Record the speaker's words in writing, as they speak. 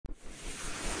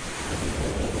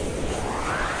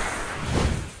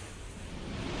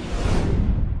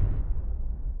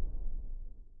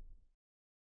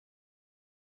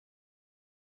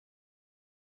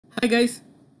Hi guys,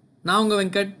 நான் உங்க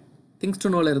Venkat things to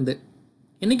நோல இருந்து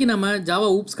இன்னைக்கு நம்ம ஜாவா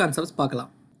ஊப்ஸ் கான்செப்ட்ஸ் பார்க்கலாம்.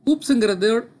 ஊப்ஸ்ங்கிறது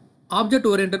ஆப்ஜெக்ட்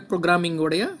ஓரியன்டட்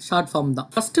ப்ரோக்ராமிங்கோடைய ஷார்ட் ஃபார்ம் தான்.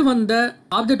 ஃபர்ஸ்ட் வந்த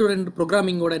ஆப்ஜெக்ட் ஓரியன்டட்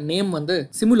ப்ரோக்ராமிங்கோட நேம் வந்து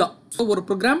சிமுலா. ஸோ ஒரு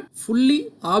ப்ரோக்ராம் ஃபுல்லி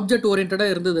ஆப்ஜெக்ட் ஓரியன்டா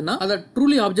இருந்ததுன்னா அதை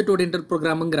ட்ரூலி ஆப்ஜெக்ட் ஓரியன்டட்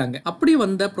ப்ரோக்ராமுங்கிறாங்க. அப்படி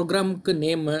வந்த ப்ரோக்ராமுக்கு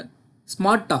நேம்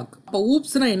ஸ்மார்ட் டாக். அப்போ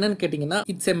ஊப்ஸ்னா என்னன்னு கேட்டிங்கன்னா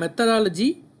it's a methodology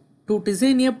to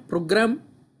design a programme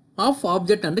of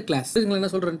object and class.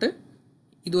 என்ன சொல்றேன்ட்டு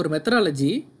இது ஒரு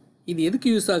மெத்தடாலஜி. இது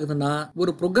எதுக்கு யூஸ் ஆகுதுன்னா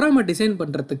ஒரு ப்ரோக்ராமை டிசைன்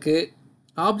பண்ணுறதுக்கு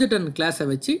ஆப்ஜெக்ட் அண்ட் கிளாஸை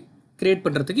வச்சு கிரியேட்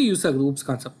பண்ணுறதுக்கு யூஸ் ஆகுது ஊப்ஸ்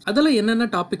கான்செப்ட். அதில் என்னென்ன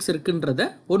டாபிக்ஸ் இருக்குன்றத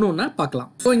ஒன்று ஒன்றா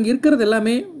பார்க்கலாம். ஸோ இங்கே இருக்கிறது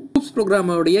எல்லாமே oops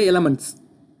ப்ரோக்ராமோடைய elements: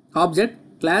 object,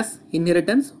 class,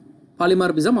 inheritance,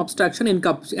 polymorphism, abstraction,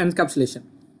 encapsulation.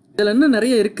 இதில் இன்னும்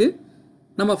நிறைய இருக்குது.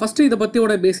 நம்ம ஃபஸ்ட்டு இதை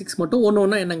பற்றியோட பேசிக்ஸ் மட்டும் ஒன்று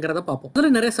ஒன்றா என்னங்கிறத பார்ப்போம்.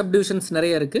 அதில் நிறைய சப்டிவிஷன்ஸ்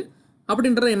நிறைய இருக்குது.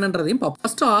 அப்படின்றது என்னன்றதையும் பார்ப்போம்.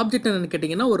 ஃபர்ஸ்ட் ஆப்ஜெக்ட் என்னன்னு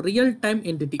கேட்டிங்கன்னா ஒரு ரியல் டைம்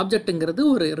என்டிட்டி. ஆப்ஜெக்ட்ங்கிறது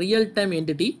ஒரு ரியல் டைம்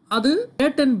என்டிட்டி. அது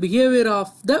state and behaviour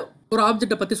of the ஒரு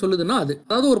ஆப்ஜெக்ட்டை பற்றி சொல்லுதுன்னா அது,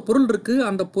 அதாவது ஒரு பொருள் இருக்கு,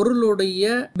 அந்த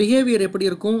பொருளுடைய பிஹேவியர் எப்படி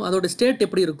இருக்கும், அதோட ஸ்டேட்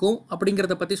எப்படி இருக்கும்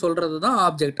அப்படிங்கிறத பற்றி சொல்றது தான்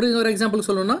ஆப்ஜெக்ட். ஒரு எக்ஸாம்பிள்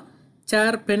சொல்லணும்னா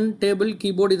சேர், பென், டேபிள்,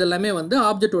 கீபோர்டு இதெல்லாமே வந்து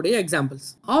ஆப்ஜெக்டோடைய examples.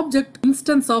 Object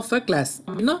instance of a class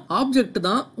அப்படின்னா ஆப்ஜெக்ட்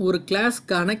தான் ஒரு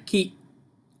கிளாஸ்க்கான கீ.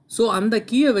 ஸோ அந்த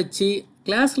கீயை வச்சு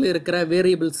கிளாஸில் இருக்கிற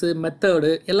வேரியபிள்ஸு,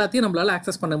 மெத்தடு எல்லாத்தையும் நம்மளால்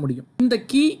ஆக்சஸ் பண்ண முடியும். இந்த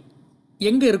கீ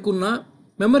எங்கே இருக்குன்னா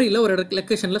மெமரியில் ஒரு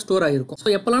லொக்கேஷனில் ஸ்டோர் ஆகிருக்கும். ஸோ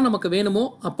எப்போல்லாம் நமக்கு வேணுமோ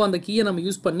அப்போ அந்த கீயை நம்ம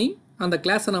யூஸ் பண்ணி அந்த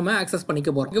கிளாஸை நம்ம ஆக்சஸ்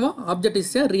பண்ணிக்க போகிறோம். ஓகேவா? Object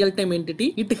is a real time entity.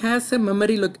 It has a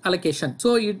memory allocation.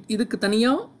 So இதுக்கு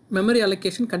தனியாக மெமரி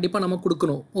அலோகேஷன் கண்டிப்பாக நம்ம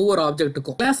கொடுக்கணும் ஒவ்வொரு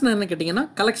ஆப்ஜெக்ட்டுக்கும். கிளாஸ்னா என்ன கேட்டிங்கன்னா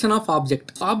கலெக்ஷன் ஆஃப்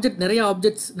ஆப்ஜெக்ட். நிறைய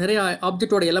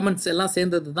ஆப்ஜெக்டோட எலமெண்ட்ஸ் எல்லாம்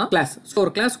சேர்ந்தது தான் கிளாஸ். ஸோ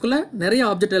ஒரு கிளாஸ்க்குள்ள நிறைய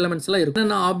ஆப்ஜெக்ட் எலமெண்ட்ஸ் எல்லாம் இருக்கும்.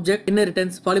 என்னன்னா ஆப்ஜெக்ட்,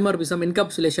 இன்ஹெரிட்டன்ஸ், பாலிமார்பிசம்,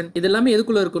 என்கேப்சுலேஷன் இது எல்லாமே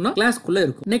எதுக்குள்ள இருக்குன்னா கிளாஸ்க்குள்ள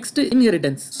இருக்கும். Next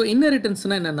inheritance. ஸோ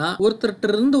இன்ஹெரிட்டன்ஸ்னா என்னன்னா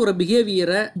ஒருத்தர்கிட்ட இருந்து ஒரு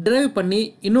பிஹேவியரை டிரைவ் பண்ணி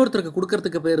இன்னொருத்தருக்கு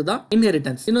கொடுக்கறதுக்கு பேர் தான்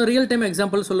இன்ஹெரிட்டன்ஸ். இன்னும் ரியல் டைம்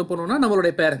எக்ஸாம்பிள் சொல்ல போனோம்னா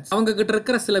நம்மளுடைய பேரண்ட்ஸ், அவங்க கிட்ட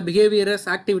இருக்கிற சில பிஹேவியர்ஸ்,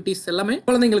 ஆக்டிவிட்டிஸ் எல்லாமே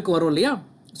குழந்தைங்களுக்கு வரும் இல்லையா?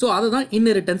 ஸோ அதுதான்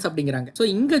இன்ஹெரிட்டன்ஸ் அப்படிங்கிறாங்க. ஸோ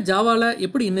இங்கே ஜாவால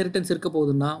எப்படி இன்ஹெரிட்டன்ஸ் இருக்க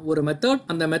போகுதுன்னா ஒரு மெத்தட்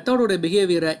அந்த மெத்தடோட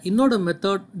பிஹேவியரை இன்னொரு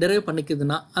மெத்தட் டெரைவ்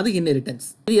பண்ணிக்குதுன்னா அது இன்ஹெரிட்டன்ஸ்.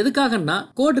 இது எதுக்காகன்னா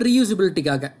கோட்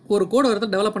ரீயூசிபிலிட்டிக்காக. ஒரு கோட்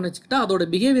ஒருத்தர் டெவலப் பண்ணி வச்சுக்கிட்டா அதோட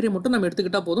பிஹேவியரை மட்டும் நம்ம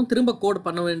எடுத்துக்கிட்டா போதும், திரும்ப கோட்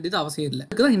பண்ண வேண்டியது அவசியம் இல்லை.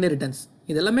 இதுதான் இன்ஹெரிட்டன்ஸ்.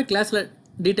 இது எல்லாமே கிளாஸில்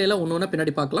டீட்டெயிலாக ஒன்று ஒன்றா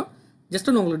பின்னாடி பார்க்கலாம்.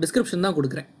 ஜஸ்ட் நான் உங்களுக்கு டிஸ்கிரிப்ஷன் தான்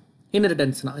கொடுக்குறேன்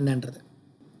இன்ஹெரிட்டன்ஸ்னா என்னன்றது.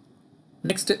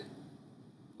 நெக்ஸ்ட்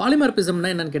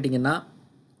பாலிமார்பிசம்னா என்னன்னு கேட்டிங்கன்னா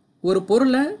ஒரு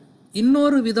பொருளை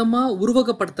இன்னொரு விதமாக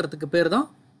உருவகப்படுத்துறதுக்கு பேர் தான்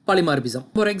பாலிமார்பிசம்.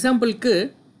 ஒரு எக்ஸாம்பிளுக்கு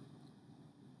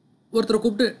ஒருத்தரை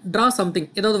கூப்பிட்டு ட்ரா சம்திங்,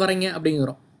 ஏதாவது வரைங்க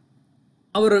அப்படிங்கிறோம்.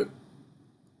 அவர்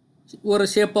ஒரு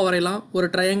ஷேப்பாக வரையலாம், ஒரு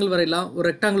ட்ரையாங்கிள் வரையலாம், ஒரு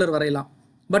ரெக்டாங்குலர் வரையலாம்.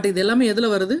 பட் இது எல்லாமே எதில்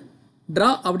வருது? ட்ரா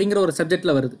அப்படிங்கிற ஒரு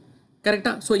சப்ஜெக்டில் வருது.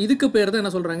 கரெக்டாக? ஸோ இதுக்கு பேர் தான்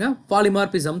என்ன சொல்கிறாங்க?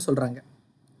 பாலிமார்பிசம் சொல்கிறாங்க.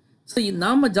 ஸோ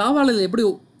நாம் ஜாவாவில் எப்படி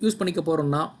யூஸ் பண்ணிக்க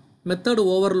போகிறோம்னா method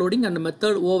overloading and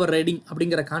method over riding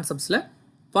அப்படிங்கிற கான்செப்ட்ஸில்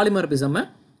பாலிமார்பிசமை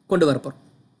கொண்டு வரப்போம்.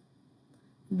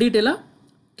 டீட்டெயிலாக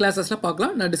கிளாஸஸில்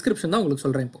பார்க்கலாம். நான் டிஸ்கிரிப்ஷன் தான் உங்களுக்கு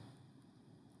சொல்கிறேன் இப்போ.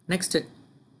 Next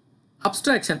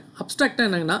abstraction. அப்ஸ்ட்ராக்டாக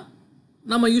என்னங்கன்னா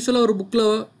நம்ம யூஸ்வலாக ஒரு புக்கில்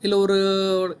இல்லை ஒரு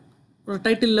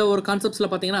டைட்டிலில் ஒரு கான்செப்ட்ஸில்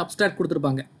பார்த்தீங்கன்னா அப்ஸ்ட்ராக்ட்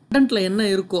கொடுத்துருப்பாங்க. கண்டென்ட்டில் என்ன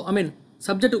இருக்கோ,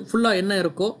 சப்ஜெக்ட் ஃபுல்லாக என்ன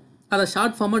இருக்கோ அதை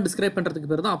ஷார்ட் ஃபார்மாக டிஸ்கிரைப்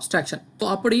பண்ணுறதுக்கு பேர் தான் அப்ஸ்ட்ராக்ஷன். ஸோ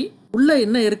அப்படி உள்ளே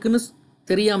என்ன இருக்குன்னு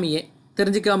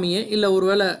தெரிஞ்சிக்காமையே இல்லை ஒரு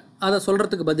வேளை அதை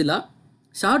சொல்கிறதுக்கு பதிலாக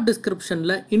ஷார்ட்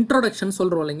டிஸ்கிரிப்ஷனில் இன்ட்ரோடக்ஷன்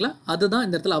சொல்கிறோம் இல்லைங்களா, அதுதான்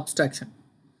இந்த இடத்துல அப்ஸ்ட்ராக்ஷன்.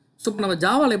 ஸோ இப்போ நம்ம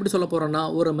ஜாவாவில் எப்படி சொல்ல போகிறோம்னா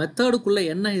ஒரு மெத்தடுக்குள்ளே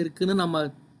என்ன இருக்குதுன்னு நம்ம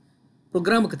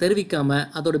ப்ரோக்ராமுக்கு தெரிவிக்காமல்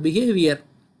அதோட பிஹேவியர்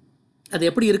அது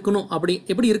எப்படி இருக்கணும்,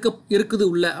 எப்படி இருக்குது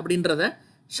உள்ள அப்படின்றத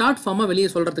ஷார்ட் ஃபார்மாக வெளியே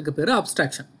சொல்கிறதுக்கு பேர்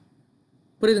அப்ஸ்ட்ராக்ஷன்.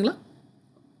 புரியுதுங்களா?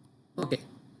 ஓகே.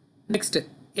 Next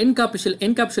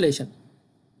encapsulation.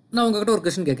 நான் உங்ககிட்ட ஒரு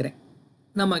கொஸ்டின் கேட்குறேன்.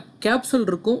 நம்ம கேப்சூல்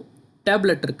இருக்கும்,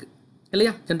 டேப்லெட் இருக்குது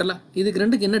இல்லையா? ஜென்ரலாக இதுக்கு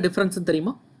ரெண்டுக்கு என்ன டிஃப்ரென்ஸ்னு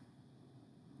தெரியுமா?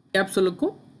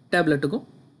 கேப்சூலுக்கும் டேப்லெட்டுக்கும்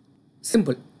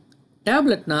சிம்பிள்.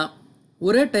 டேப்லெட்னா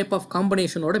ஒரே டைப் ஆஃப்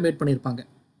காம்பினேஷனோட மேட் பண்ணியிருப்பாங்க.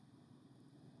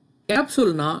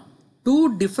 கேப்சூல்னா 2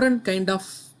 டிஃப்ரெண்ட் கைண்ட் ஆஃப்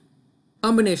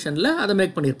காம்பினேஷனில் அதை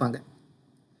மேக் பண்ணியிருப்பாங்க.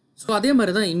 ஸோ அதே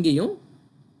மாதிரி தான் இங்கேயும்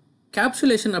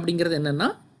கேப்சுலேஷன் அப்படிங்கிறது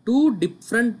என்னென்னா 2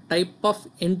 டிஃப்ரெண்ட் டைப் ஆஃப்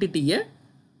என்டிட்டியை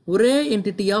ஒரே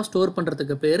என்டிட்டியாக ஸ்டோர்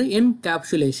பண்ணுறதுக்கு பேர்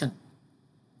என்கேப்சுலேஷன்.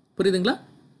 புரியுதுங்களா?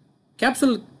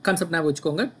 கேப்சூல் கான்செப்ட் ஞாபகம்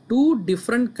வச்சுக்கோங்க. 2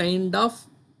 different kind of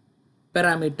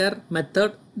parameter,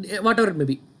 method, what ever it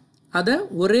maybe, அதை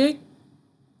ஒரே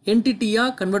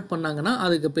என்டிட்டியாக கன்வெர்ட் பண்ணாங்கன்னா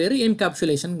அதுக்கு பேர்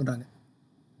என்கேப்சுலேஷன்ங்கிறாங்க.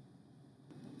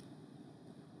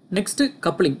 நெக்ஸ்ட்டு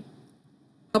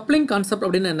கப்ளிங் கான்செப்ட்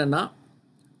அப்படின்னு என்னென்னா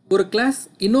ஒரு கிளாஸ்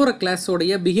இன்னொரு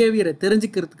கிளாஸோடைய பிஹேவியரை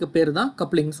தெரிஞ்சுக்கிறதுக்கு பேர் தான்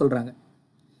கப்ளிங் சொல்கிறாங்க.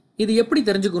 இது எப்படி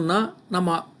தெரிஞ்சுக்கணும்னா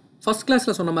நம்ம ஃபஸ்ட்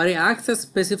கிளாஸில் சொன்ன மாதிரி ஆக்சஸ்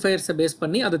ஸ்பெசிஃபையர்ஸை பேஸ்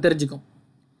பண்ணி அதை தெரிஞ்சுக்கும்.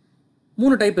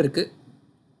 3 டைப் இருக்குது.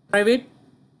 Private,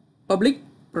 public,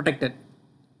 protected.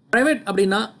 ப்ரைவேட்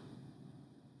அப்படின்னா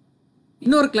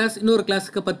இன்னொரு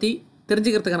கிளாஸுக்கு பற்றி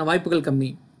தெரிஞ்சுக்கிறதுக்கான வாய்ப்புகள் கம்மி,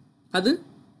 அது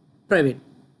ப்ரைவேட்.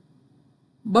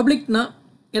 பப்ளிக்னா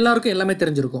எல்லாருக்கும் எல்லாமே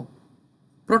தெரிஞ்சிருக்கும்.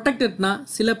 ப்ரொடெக்டட்னா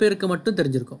சில பேருக்கு மட்டும்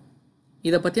தெரிஞ்சிருக்கும்.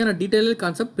 இதை பற்றியான டீட்டெயில்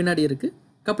கான்செப்ட் பின்னாடி இருக்குது.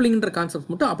 கப்ளிங்ன்ற கான்செப்ட்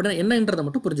மட்டும் அப்படின்னா என்னன்றதை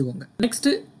மட்டும் புரிஞ்சுக்கோங்க.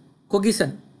 Next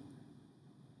cohesion.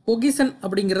 கொகிசன்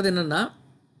அப்படிங்கிறது என்னென்னா,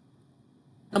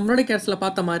 நம்மளுடைய கேஸில்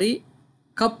பார்த்த மாதிரி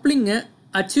கப்ளிங்கை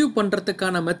அச்சீவ்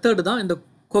பண்ணுறதுக்கான மெத்தடு தான் இந்த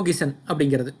கொகிசன்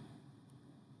அப்படிங்கிறது.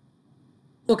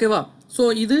 ஓகேவா? ஸோ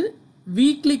இது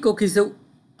வீக்லி கொகிசிவ்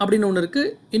அப்படின்னு ஒன்று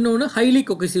இருக்குது, இன்னொன்று ஹைலி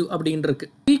கொகிசிவ் அப்படின்னு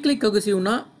இருக்குது. வீக்லி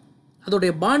கொகிசிவ்னா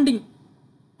அதோடைய பாண்டிங்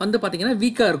வந்து பார்த்திங்கன்னா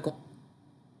வீக்காக இருக்கும்.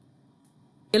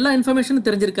 எல்லா இன்ஃபர்மேஷனும்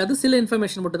தெரிஞ்சிருக்காது, சில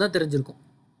இன்ஃபர்மேஷன் மட்டும் தான் தெரிஞ்சிருக்கும்.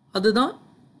 அதுதான்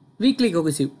வீக்லி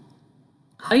கொகிசிவ்.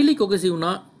 ஹைலி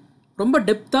கொகிசிவ்னா ரொம்ப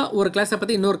டெப்த்தாக ஒரு கிளாஸை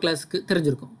பற்றி இன்னொரு கிளாஸுக்கு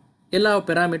தெரிஞ்சிருக்கும். எல்லா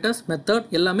பேராமீட்டர்ஸ், மெத்தட்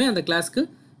எல்லாமே அந்த கிளாஸ்க்கு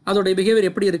அதோடைய பிஹேவியர்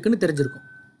எப்படி இருக்குன்னு தெரிஞ்சிருக்கும்.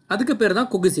 அதுக்கு பேர் தான்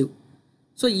கொகிசிவ்.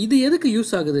 ஸோ இது எதுக்கு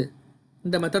யூஸ் ஆகுது?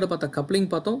 இந்த மெத்தடை பார்த்தா, கப்ளிங்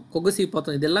பார்த்தோம், கொகிசிவ்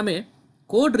பார்த்தோம், இது எல்லாமே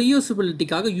கோட்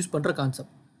ரீயூசபிலிட்டிக்காக யூஸ் பண்ணுற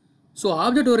concept. So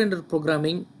object oriented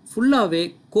programming ஃபுல்லாகவே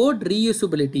கோட்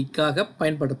ரீயூசபிலிட்டிக்காக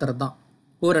பயன்படுத்துறது தான்.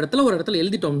 ஒரு இடத்துல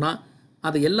எழுதிட்டோம்னா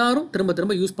அதை எல்லாரும் திரும்ப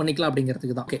திரும்ப யூஸ் பண்ணிக்கலாம்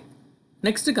அப்படிங்கிறதுக்கு தான். Okay,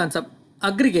 next concept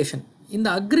aggregation. இந்த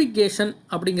அக்ரிகேஷன்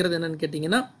அப்படிங்கிறது என்னென்னு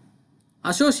கேட்டிங்கன்னா,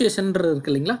 அசோசியேஷன்றது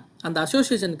இருக்குது இல்லைங்களா, அந்த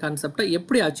அசோசியேஷன் கான்செப்டை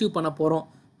எப்படி அச்சீவ் பண்ண போகிறோம்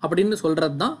அப்படின்னு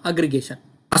சொல்கிறது தான் அக்ரிகேஷன்.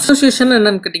 அசோசியேஷன்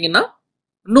என்னன்னு கேட்டிங்கன்னா,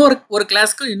 ஒரு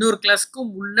கிளாஸ்க்கும் இன்னொரு கிளாஸ்க்கும்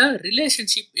உள்ள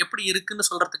ரிலேஷன்ஷிப் எப்படி இருக்குன்னு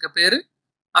சொல்கிறதுக்கு பேர்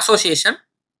அசோசியேஷன்.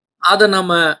 அதை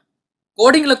நம்ம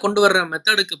கோடிங்கில் கொண்டு வர்ற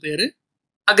மெத்தடுக்கு பேர்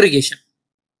அக்ரிகேஷன்.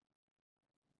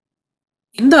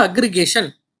 இந்த aggregation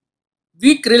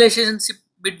week relationship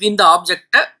between the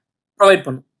ஆப்ஜெக்டை ப்ரொவைட்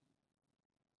பண்ணும்.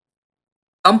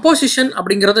 கம்போசிஷன்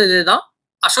அப்படிங்கிறது இதுதான்.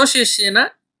 அசோசியேஷனை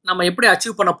நம்ம எப்படி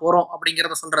அச்சீவ் பண்ண போகிறோம்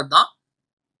அப்படிங்கிறத சொல்கிறது தான்.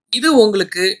 இது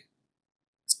உங்களுக்கு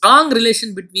ஸ்ட்ராங்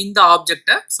ரிலேஷன் பிட்வீன் த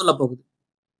ஆப்ஜெக்டை சொல்ல போகுது.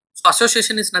 So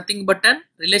association is nothing but an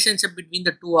relationship between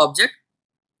the 2 object.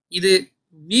 இது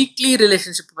வீக்லி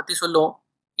ரிலேஷன்ஷிப் பற்றி சொல்லும்,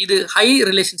 இது ஹை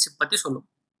ரிலேஷன்ஷிப் பற்றி சொல்லும்,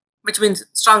 which means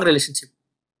strong relationship.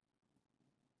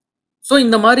 So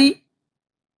இந்த மாதிரி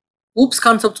ஊப்ஸ்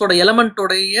கான்செப்ட்ஸோட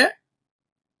எலமெண்ட்டோடைய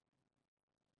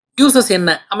யூசஸ் என்ன,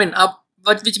 ஐ மீன்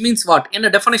விச் மீன்ஸ் வாட், என்ன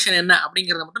டெஃபினேஷன் என்ன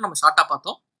அப்படிங்கிறத மட்டும் நம்ம ஷார்ட்டாக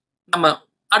பார்த்தோம். நம்ம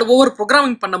அது ஒவ்வொரு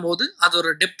ப்ரோக்ராமிங் பண்ணும்போது அது ஒரு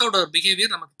டெப்த்தோட ஒரு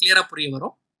பிஹேவியர் நமக்கு கிளியராக புரிய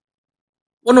வரும்.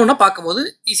 ஒன்று ஒன்றா பார்க்கும்போது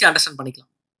ஈஸியாக அண்டர்ஸ்டாண்ட்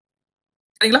பண்ணிக்கலாம்.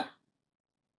 சரிங்களா?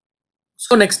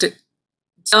 So next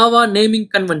Java naming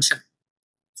convention.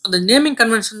 So இந்த நேமிங்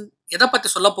கன்வென்ஷன் எதை பற்றி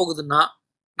சொல்ல போகுதுன்னா,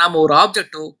 நாம் ஒரு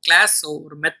ஆப்ஜெக்டோ, கிளாஸோ,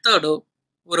 ஒரு மெத்தடோ,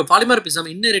 ஒரு பாலிமார்பிசம்,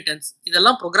 இன்ஹெரிட்டன்ஸ்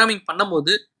இதெல்லாம் ப்ரோக்ராமிங்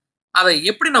பண்ணும்போது அதை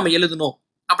எப்படி நம்ம எழுதணும்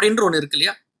அப்படின்ற ஒன்று இருக்கு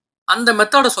இல்லையா, அந்த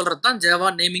மெத்தடை சொல்கிறது தான் Java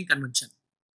naming convention.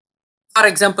 For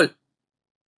example,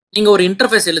 நீங்கள் ஒரு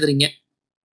இன்டர்ஃபேஸ் எழுதுறீங்க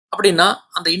அப்படின்னா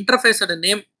அந்த இன்டர்ஃபேஸோட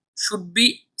name should be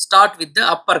start with the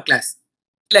upper class.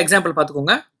 இல்லை எக்ஸாம்பிள்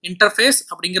பார்த்துக்கோங்க, இன்டர்ஃபேஸ்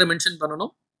அப்படிங்கிற மென்ஷன்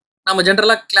பண்ணணும். நம்ம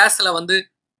ஜென்ரலாக கிளாஸில் வந்து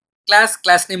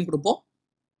கிளாஸ் நேம் கொடுப்போம்.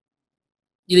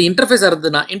 இது இன்டர்ஃபேஸ்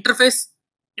இருந்ததுன்னா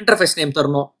இன்டர்ஃபேஸ் நேம்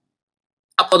தரணும்.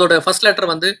 அப்போ அதோட ஃபர்ஸ்ட்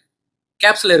லெட்டர் வந்து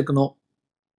கேப்ஸில் இருக்கணும்.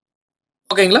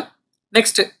 ஓகேங்களா?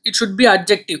 Next it should be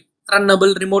adjective,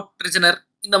 runnable, remote, ரிஜனர்,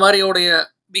 இந்த மாதிரியோடைய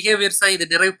பிஹேவியர்ஸாக இது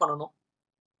டிரைவ் பண்ணணும்.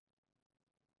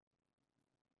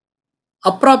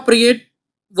 அப்ராப்ரியேட்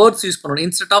வேர்ட்ஸ் யூஸ் பண்ணணும்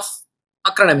இன்ஸ்டெட் ஆஃப்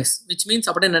அக்ரானமிஸ், விச் மீன்ஸ்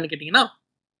அப்படின்னு என்னன்னு கேட்டிங்கன்னா,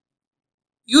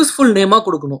 யூஸ்ஃபுல் நேமாக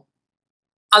கொடுக்கணும்.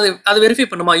 அது வெரிஃபை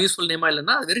பண்ணுமா யூஸ்ஃபுல் நேமா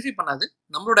இல்லைன்னா அது வெரிஃபை பண்ணாது.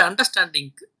 நம்மளோட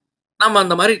அண்டர்ஸ்டாண்டிங்க்கு நம்ம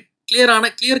அந்த மாதிரி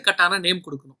கிளியர் கட்டான நேம்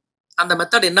கொடுக்கணும். அந்த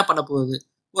மெத்தட் என்ன பண்ண போகுது,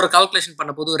 ஒரு கால்குலேஷன்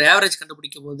பண்ண போகுது, ஒரு ஆவரேஜ்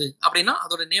கண்டுபிடிக்க போகுது அப்படின்னா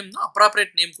அதோட நேம் தான்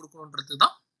அப்ராப்ரியேட் நேம் கொடுக்கணுன்றது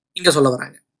தான் இங்கே சொல்ல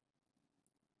வராங்க.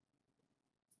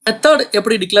 மெத்தட்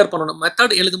எப்படி டிக்ளேர் பண்ணணும்,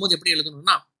 மெத்தட் எழுதும்போது எப்படி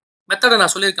எழுதணும்னா, மெத்தடை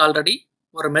நான் சொல்லியிருக்கேன் ஆல்ரெடி.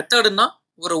 ஒரு மெத்தடுன்னா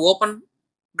ஒரு ஓப்பன்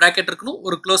ப்ராக்கெட் இருக்கணும்,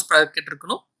 ஒரு க்ளோஸ் ப்ராக்கெட்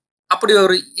இருக்கணும். அப்படி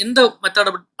ஒரு எந்த மெத்தடை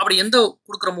அப்படி எந்த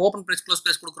கொடுக்குறோமோ, ஓப்பன் ப்ளேஸ் க்ளோஸ்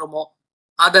ப்ளேஸ் கொடுக்குறோமோ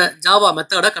அதை ஜாவா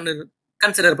மெத்தடை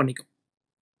கன்சிடர் பண்ணிக்கும்.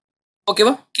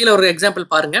 ஓகேவா? கீழே ஒரு எக்ஸாம்பிள்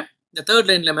பாருங்க. இந்த தேர்ட்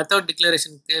லைனில் மெத்தட்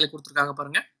டிக்ளரேஷன் கீழே கொடுத்துருக்காங்க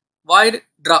பாருங்க. Void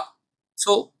draw.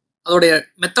 ஸோ அதோடைய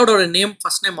மெத்தடோட name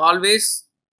first name always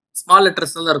small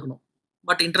லெட்டர்ஸில் தான் இருக்கணும்.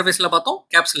 பட் இன்டர்ஃபேஸில் பார்த்தோம்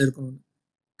கேப்ஸில் இருக்கணும்.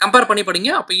 கம்பேர் பண்ணி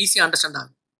படிங்க, அப்போ ஈஸியாக அண்டர்ஸ்டாண்ட்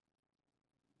ஆகும்.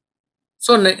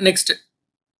 So next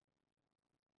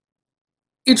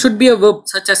it should be a verb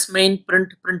such as main,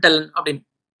 print, brindle அப்படின்னு.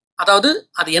 அதாவது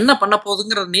அது என்ன பண்ண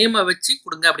போகுதுங்கிற நேமை வச்சு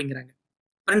கொடுங்க அப்படிங்கிறாங்க.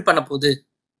 பிரிண்ட் பண்ண போகுது,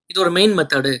 இது ஒரு மெயின்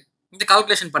மெத்தடு, இந்த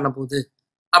கால்குலேஷன் பண்ண போகுது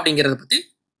அப்படிங்கிறத பற்றி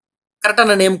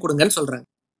கரெக்டான நேம் கொடுங்கன்னு சொல்கிறாங்க.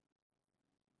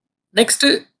 நெக்ஸ்ட்டு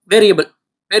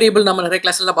வேரியபிள் நம்ம நிறைய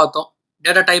கிளாஸ்ல பார்த்தோம்.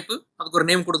 டேட்டா டைப்பு, அதுக்கு ஒரு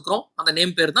நேம் கொடுக்குறோம், அந்த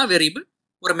நேம் பேர் தான் வேரியபிள்.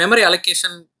 ஒரு மெமரி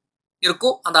அலோகேஷன்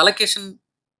இருக்கும். அந்த அலோகேஷன்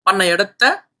பண்ண இடத்த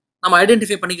நம்ம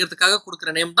ஐடென்டிஃபை பண்ணிக்கிறதுக்காக கொடுக்குற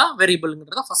நேம் தான்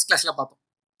வேரியபிள்ங்கிறத ஃபர்ஸ்ட் கிளாஸ்ல பார்த்தோம்.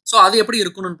 ஸோ அது எப்படி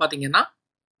இருக்கணும்னு பார்த்தீங்கன்னா,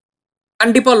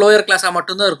 கண்டிப்பாக லோயர் கிளாஸாக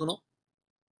மட்டும்தான் இருக்கணும்.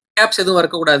 கேப்ஸ் எதுவும்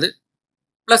இருக்கக்கூடாது.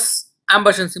 ப்ளஸ்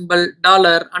ஆம்பர்ஷன் சிம்பிள்,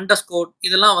 டாலர், அண்டர்ஸ்கோர்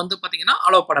இதெல்லாம் வந்து பார்த்தீங்கன்னா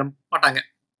அலோவ் பண்ண மாட்டாங்க.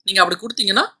 நீங்கள் அப்படி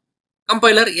கொடுத்தீங்கன்னா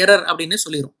கம்பைலர் எரர் அப்படின்னு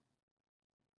சொல்லிடும்.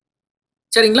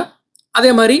 சரிங்களா?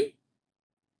 அதே மாதிரி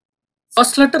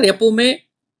ஃபர்ஸ்ட் லெட்டர் எப்பவுமே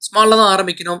ஸ்மாலில் தான்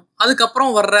ஆரம்பிக்கணும்.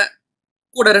 அதுக்கப்புறம் வர்ற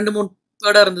கூட 2-3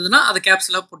 வேர்டாக இருந்ததுன்னா அது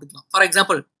கேப்ஸில் போட்டுக்கலாம். For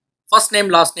example first name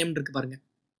last name இருக்கு பாருங்க.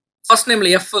 ஃபர்ஸ்ட் நேமில்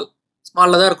எஃப்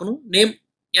ஸ்மாலில் தான் இருக்கணும். நேம்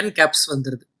என் கேப்ஸ்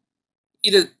வந்துடுது.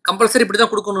 இது கம்பல்சரி இப்படி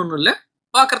தான் கொடுக்கணும்னு இல்லை,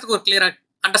 பார்க்கறதுக்கு ஒரு கிளியராக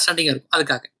அண்டர்ஸ்டாண்டிங்காக இருக்கும்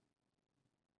அதுக்காக.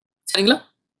 சரிங்களா?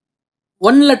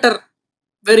 1 லெட்டர்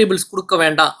வேரியபிள்ஸ் கொடுக்க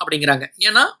வேண்டாம் அப்படிங்கிறாங்க.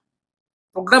 ஏன்னா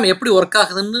ப்ரோக்ராம் எப்படி ஒர்க்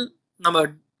ஆகுதுன்னு நம்ம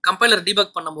கம்பைலர்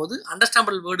டீபக் பண்ணும்போது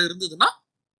அண்டர்ஸ்டாண்டபிள் வேர்டு இருந்ததுன்னா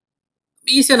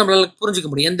ஈஸியாக நம்மளால புரிஞ்சுக்க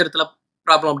முடியும் எந்த இடத்துல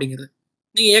ப்ராப்ளம் அப்படிங்கிறது.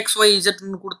 நீங்கள் எக்ஸ் ஒய்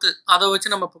இசட்னு கொடுத்து அதை வச்சு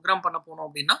நம்ம ப்ரோக்ராம் பண்ண போனோம்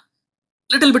அப்படின்னா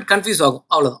லிட்டில் பிட் கன்ஃபியூஸ் ஆகும்.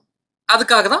 அவ்வளோதான்.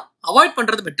 அதுக்காக தான் அவாய்ட்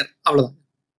பண்ணுறது பெட்டர். அவ்வளோதான்.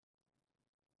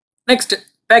 Next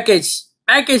package.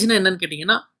 பேக்கேஜ்னா என்னன்னு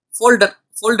கேட்டிங்கன்னா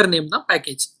ஃபோல்டர் நேம் தான்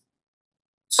பேக்கேஜ்.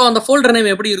 ஸோ அந்த ஃபோல்டர்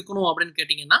நேம் எப்படி இருக்கணும் அப்படின்னு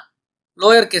கேட்டிங்கன்னா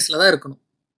லோயர் கேஸில் தான் இருக்கணும்.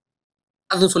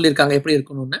 அதுவும் சொல்லியிருக்காங்க எப்படி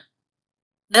இருக்கணும்னு.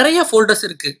 நிறைய ஃபோல்டர்ஸ்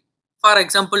இருக்குது. ஃபார்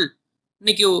எக்ஸாம்பிள்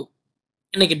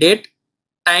இன்னைக்கு டேட்,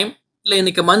 டைம், இல்லை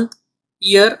இன்னைக்கு மந்த்,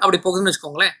 இயர் அப்படி போகுதுன்னு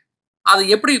வச்சுக்கோங்களேன். அது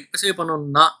எப்படி ஸ்பெசிஃபை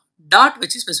பண்ணணும்னா டாட்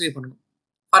வச்சு ஸ்பெசிஃபை பண்ணணும்.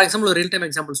 ஃபார் எக்ஸாம்பிள் ஒரு ரியல் டைம்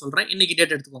எக்ஸாம்பிள் சொல்கிறேன். இன்னைக்கு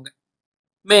டேட் எடுத்துக்கோங்க,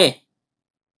 மே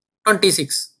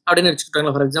 26 அப்படின்னு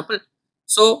வச்சுக்கிட்டாங்களா ஃபார் எக்ஸாம்பிள்.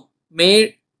 ஸோ மே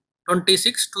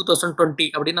 26, 2020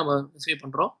 அப்படின்னு நம்ம ஸ்பெசிஃபை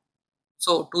பண்ணுறோம்.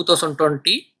 ஸோ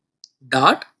 2020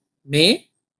 டாட் மே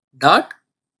டாட்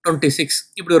 26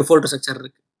 இப்படி ஒரு ஃபோல்டர் ஸ்ட்ரக்சர்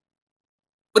இருக்கு.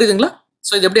 புரியுதுங்களா?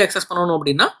 ஸோ இது எப்படி அக்சஸ் பண்ணணும்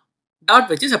அப்படின்னா டாட்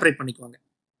வச்சு செப்பரேட் பண்ணிக்குவாங்க.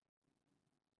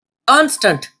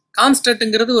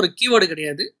 கான்ஸ்டன்ட்ங்கிறது ஒரு கீவேர்டு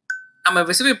கிடையாது. நம்ம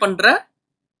ஸ்பெசிஃபை பண்ற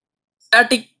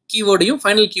ஸ்டாட்டிக் கீவேர்டையும்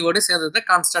ஃபைனல் கீவேர்டும் சேர்ந்தது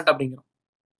கான்ஸ்டன்ட் அப்படிங்கிறோம்.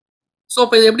 ஸோ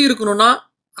இப்போ இது எப்படி இருக்கணும்னா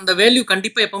அந்த வேல்யூ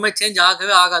கண்டிப்பாக எப்பவுமே சேஞ்ச்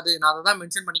ஆகவே ஆகாது. நான் அதை தான்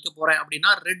மென்ஷன் பண்ணிக்க போறேன் அப்படின்னா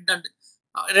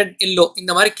ரெட் எல்லோ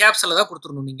இந்த மாதிரி கேப்ஸில் தான்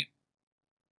கொடுத்துடணும் நீங்க.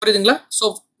 புரியுதுங்களா? ஸோ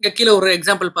இங்கே கீழே ஒரு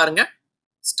எக்ஸாம்பிள் பாருங்க.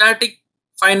 Static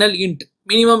final int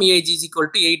minimum age is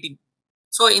equal to 18.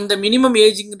 So இந்த மினிமம்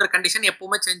ஏஜ்ங்கிற கண்டிஷன்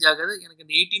எப்பவுமே சேஞ்ச் ஆகாது. எனக்கு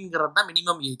இந்த 18ங்கிறது தான்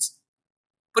மினிமம் ஏஜ்.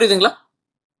 புரியுதுங்களா?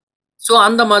 ஸோ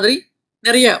அந்த மாதிரி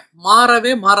நிறைய மாறாத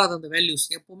அந்த வேல்யூஸ்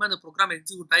எப்பவுமே அந்த ப்ரோக்ராம்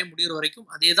எக்ஸிக்யூட் ஆகி முடிகிற வரைக்கும்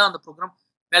அதே தான் அந்த ப்ரோக்ராம்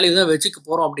வேல்யூ தான் வச்சுக்க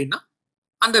போகிறோம் அப்படின்னா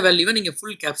அந்த வேல்யூவை நீங்கள்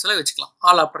ஃபுல் கேப்ஸில் வச்சுக்கலாம்.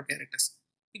 All after characters.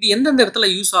 இது எந்தெந்த இடத்துல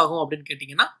யூஸ் ஆகும் அப்படின்னு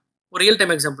கேட்டிங்கன்னா ஒரு ரியல்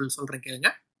டைம் எக்ஸாம்பிள் சொல்கிறேன் கேளுங்க.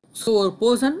 ஸோ ஒரு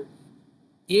பர்சன்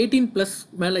 18+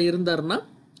 மேலே இருந்தாருன்னா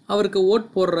அவருக்கு ஓட்டு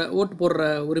போடுற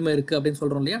உரிமை இருக்குது அப்படின்னு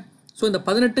சொல்கிறோம் இல்லையா? ஸோ இந்த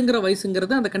 18ங்கிற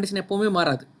வயசுங்கிறது அந்த கண்டிஷன் எப்போவுமே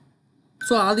மாறாது.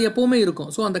 ஸோ அது எப்போவுமே இருக்கும்.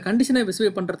 ஸோ அந்த கண்டிஷனை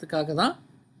ஸ்பெசிஃபை பண்ணுறதுக்காக தான்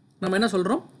நம்ம என்ன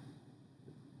சொல்கிறோம்,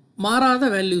 மாறாத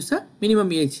வேல்யூஸை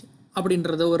மினிமம் ஏஜ்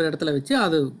அப்படின்றத ஒரு இடத்துல வச்சு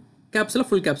அது கேப்ஸில்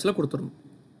ஃபுல் கேப்ஸில் கொடுத்துடணும்.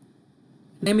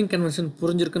 நேமிங் கன்வென்ஷன்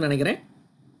புரிஞ்சிருக்குன்னு நினைக்கிறேன்.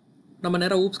 நம்ம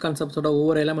நேராக ஊப்ஸ் கான்செப்ட்ஸோட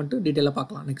ஒவ்வொரு எலமெண்ட்டும் டீட்டெயிலாக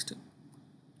பார்க்கலாம். நெக்ஸ்ட்டு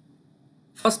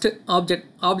ஃபஸ்ட்டு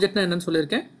ஆப்ஜெக்ட்னா என்னன்னு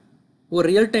சொல்லியிருக்கேன். ஒரு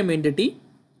ரியல் டைம் என்டிட்டி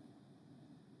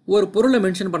ஒரு பொருளை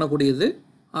மென்ஷன் பண்ணக்கூடியது.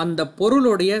 அந்த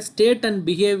பொருளுடைய ஸ்டேட் அண்ட்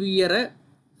பிஹேவியரை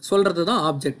சொல்கிறது தான்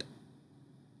object.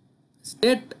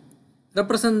 State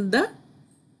represent the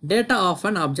data off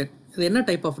an object. இது என்ன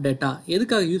டைப் ஆஃப் டேட்டா,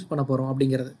 எதுக்காக யூஸ் பண்ண போகிறோம்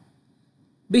அப்படிங்கிறது.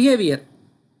 பிஹேவியர்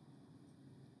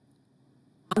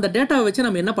அந்த டேட்டாவை வச்சு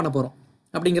நம்ம என்ன பண்ண போகிறோம்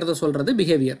அப்படிங்கிறத சொல்கிறது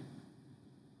பிஹேவியர்.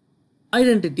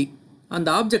 ஐடென்டிட்டி அந்த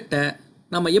ஆப்ஜெக்டை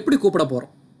நம்ம எப்படி கூப்பிட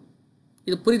போகிறோம்.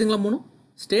 இது புரியுதுங்களா? 3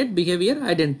 ஸ்டேட், பிஹேவியர்,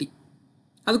 ஐடென்டிட்டி.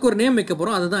 அதுக்கு ஒரு நேம் வைக்க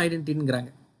போகிறோம், அதுதான்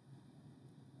ஐடென்டிட்டிங்கிறாங்க.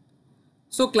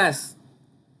 ஸோ கிளாஸ்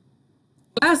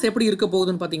எப்படி இருக்க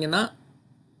போகுதுன்னு பார்த்தீங்கன்னா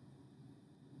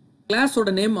கிளாஸோட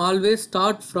name always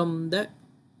start from the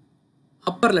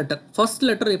Appar letter. First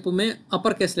letter எப்பவுமே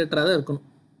அப்பர் கேஸ் லெட்டராக தான் இருக்கணும்.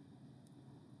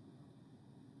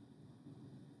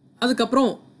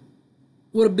 அதுக்கப்புறம்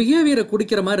ஒரு பிஹேவியரை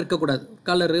குறிக்கிற மாதிரி இருக்கக்கூடாது.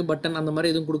 கலரு, பட்டன் அந்த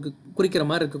மாதிரி எதுவும் குறிக்கிற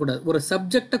மாதிரி இருக்கக்கூடாது. ஒரு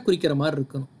சப்ஜெக்டை குறிக்கிற மாதிரி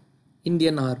இருக்கணும்.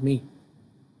 இந்தியன் ஆர்மி,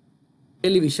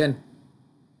 டெலிவிஷன்,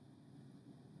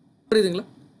 புரியுதுங்களா?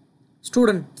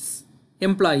 ஸ்டூடெண்ட்ஸ்,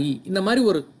 எம்ப்ளாயி, இந்த மாதிரி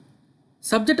ஒரு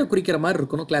சப்ஜெக்டை குறிக்கிற மாதிரி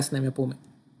இருக்கணும் கிளாஸ் நேம் எப்போவுமே.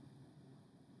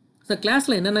 ஸோ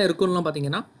கிளாஸில் என்னென்ன இருக்குன்னா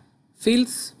பார்த்தீங்கன்னா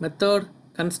ஃபீல்ட்ஸ், மெத்தட்,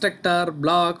 கன்ஸ்ட்ரக்டர்,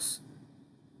 பிளாக்ஸ்,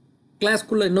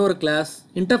 கிளாஸ்க்குள்ளே இன்னொரு கிளாஸ்,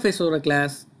 இன்டர்ஃபேஸ் ஒரு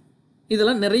கிளாஸ்,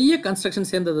 இதெல்லாம் நிறைய கன்ஸ்ட்ரக்ஷன்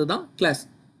சேர்ந்தது தான் கிளாஸ்.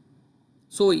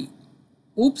 ஸோ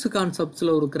ஊப்ஸ்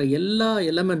கான்செப்ட்ஸில் இருக்கிற எல்லா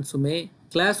எலமெண்ட்ஸுமே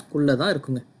கிளாஸ்க்குள்ளே தான்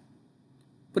இருக்குங்க.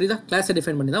 புரியுதா? கிளாஸை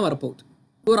டிஃபைன் பண்ணி தான் வரப்போகுது.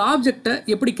 ஒரு ஆப்ஜெக்டை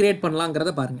எப்படி கிரியேட்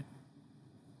பண்ணலாங்கிறத பாருங்கள்.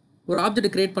 ஒரு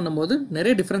ஆப்ஜெக்ட் கிரியேட் பண்ணும்போது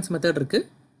நிறைய டிஃப்ரென்ஸ் மெத்தட் இருக்குது.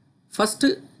 ஃபஸ்ட்டு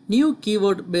நியூ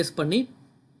கீவேர்ட் பேஸ் பண்ணி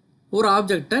ஒரு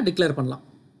ஆப்ஜெக்டை டிக்ளேர் பண்ணலாம்,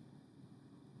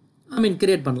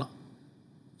 கிரியேட் பண்ணலாம்.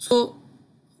 ஸோ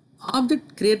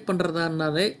ஆப்ஜெக்ட் கிரியேட்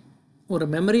பண்ணுறதுனாலே ஒரு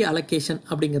மெமரி அலோகேஷன்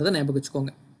அப்படிங்கிறத ஞாபகம்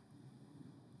வச்சுக்கோங்க.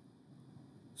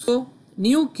 ஸோ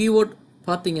நியூ கீவேர்ட்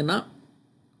பார்த்தீங்கன்னா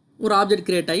ஒரு ஆப்ஜெக்ட்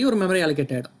கிரியேட் ஆகி ஒரு மெமரி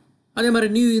அலோகேட் ஆகிடும். அதே மாதிரி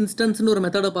நியூ இன்ஸ்டன்ஸ்னு ஒரு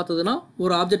மெத்தடை பார்த்ததுன்னா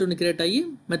ஒரு ஆப்ஜெக்ட் ஒன்று கிரியேட் ஆகி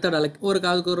மெத்தட்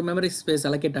அதுக்கு ஒரு மெமரி ஸ்பேஸ்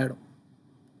அலோகேட் ஆகிடும்.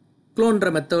 க்ளோன்ற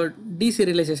மெத்தட்,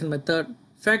 டீசீரியலைசேஷன் மெத்தட்,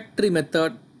 ஃபேக்ட்ரி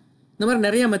மெத்தட், இந்த மாதிரி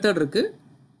நிறைய மெத்தட் இருக்குது.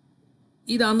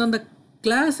 இது அந்தந்த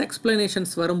கிளாஸ்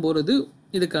எக்ஸ்பிளனேஷன்ஸ் வரும்பொழுது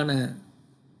இதுக்கான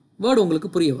வேர்டு உங்களுக்கு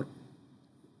புரிய வரும்.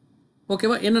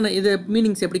 ஓகேவா? என்னென்ன இது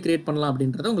மீனிங்ஸ் எப்படி கிரியேட் பண்ணலாம்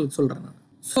அப்படின்றத உங்களுக்கு சொல்கிறேன் நான்.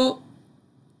 ஸோ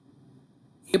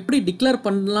எப்படி டிக்ளேர்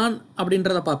பண்ணலாம்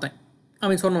அப்படின்றத பார்த்தேன்.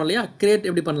 சொன்னோம் இல்லையா, கிரியேட்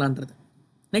எப்படி பண்ணலான்றது.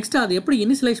 நெக்ஸ்ட்டு அது எப்படி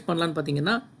இனிஷியலைஸ் பண்ணலான்னு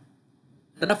பார்த்தீங்கன்னா,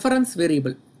 ரெஃபரன்ஸ்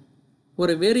வேரியபிள்,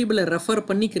 ஒரு வேரியபிளை ரெஃபர்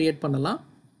பண்ணி கிரியேட் பண்ணலாம்,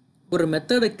 ஒரு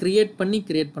மெத்தடை கிரியேட் பண்ணி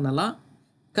கிரியேட் பண்ணலாம்,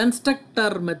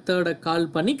 கன்ஸ்ட்ரக்டர் மெத்தடை கால்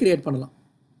பண்ணி கிரியேட் பண்ணலாம்.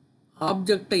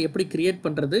 ஆப்ஜெக்டை எப்படி கிரியேட்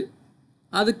பண்ணுறது,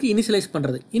 அதுக்கு இனிஷியலைஸ்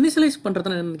பண்ணுறது. இனிஷியலைஸ்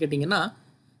பண்ணுறதுனா என்னென்னு கேட்டிங்கன்னா,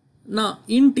 நான்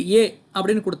இன்ட் ஏ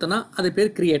அப்படின்னு கொடுத்தேன்னா அது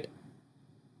பேர் create.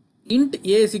 Int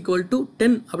A is equal to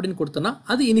 10 அப்படின்னு கொடுத்தோன்னா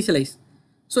அது இனிஷியலைஸ்.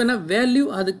 ஸோ என்ன வேல்யூ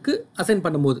அதுக்கு அசைன்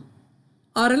பண்ணும்போது,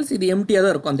 ஆர்எல்ஸ் இது எம்டியாக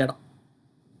தான் இருக்கும் அந்த இடம்.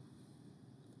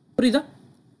 புரியுதா?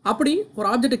 அப்படி ஒரு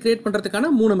ஆப்ஜெக்டை கிரியேட் பண்ணுறதுக்கான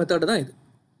 3 மெத்தடு தான் இது.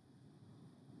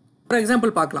 ஒரு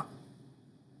எக்ஸாம்பிள் பார்க்கலாம்.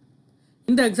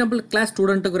 இந்த எக்ஸாம்பிள் கிளாஸ்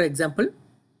ஸ்டூடெண்ட்டுக்கு ஒரு எக்ஸாம்பிள்.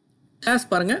 கிளாஸ்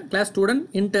பாருங்கள், class student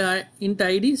int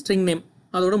ID string name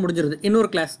அதோட முடிஞ்சிருது.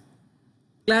 இன்னொரு கிளாஸ்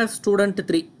ஸ்டூடெண்ட்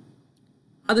 3,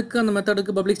 அதுக்கு அந்த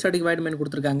மெத்தடுக்கு பப்ளிக் ஸ்டாட்டிக் வாய்ட் மெயின்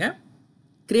கொடுத்துருக்காங்க.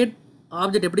 கிரியேட்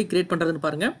ஆப்ஜெக்ட் எப்படி கிரியேட் பண்ணுறதுன்னு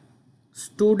பாருங்கள்.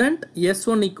 Student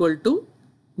S1 equal to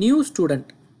new student.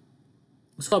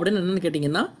 So அப்படின்னு என்னென்னு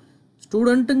கேட்டிங்கன்னா,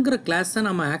 ஸ்டூடெண்ட்டுங்கிற கிளாஸை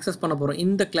நம்ம ஆக்சஸ் பண்ண போகிறோம்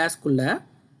இந்த கிளாஸ்க்குள்ளே.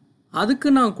 அதுக்கு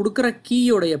நான் கொடுக்குற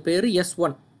கீயோடைய பேர்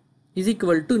S1 is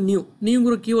equal to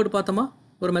நியூங்கிற keyword பார்த்தோமா,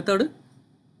 ஒரு மெத்தடு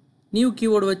நியூ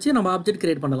கீவேர்டு வச்சு நம்ம ஆப்ஜெக்ட்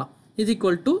கிரியேட் பண்ணலாம். Is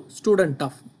equal to student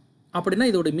of. அப்படின்னா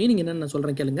இதோட மீனிங் என்னென்னு நான்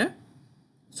சொல்கிறேன் கேளுங்க.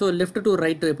 ஸோ லெஃப்ட் டு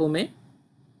ரைட் எப்போவுமே,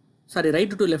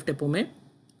 ரைட் டு லெஃப்ட் எப்போவுமே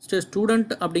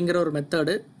ஸ்டூடெண்ட் அப்படிங்கிற ஒரு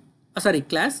மெத்தடு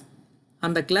கிளாஸ்,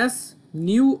 அந்த கிளாஸ்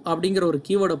நியூ அப்படிங்கிற ஒரு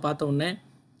கீவேர்டை பார்த்தோன்னே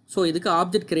ஸோ இதுக்கு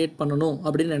ஆப்ஜெக்ட் கிரியேட் பண்ணணும்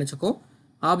அப்படின்னு நினச்சிக்கும்.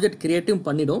 ஆப்ஜெக்ட் கிரியேட்டும்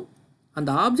பண்ணிடும். அந்த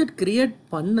ஆப்ஜெக்ட் கிரியேட்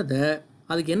பண்ணதை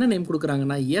அதுக்கு என்ன நேம்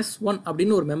கொடுக்குறாங்கன்னா S1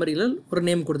 அப்படின்னு ஒரு மெமரியில் ஒரு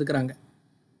நேம் கொடுத்துக்கிறாங்க.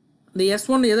 இந்த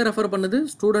S1 எதை ரெஃபர் பண்ணுது,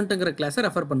 ஸ்டூடெண்ட்டுங்கிற கிளாஸை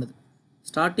ரெஃபர் பண்ணுது.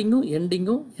 ஸ்டார்டிங்கும்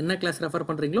எண்டிங்கும் என்ன கிளாஸ் ரெஃபர்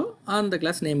பண்ணுறீங்களோ அந்த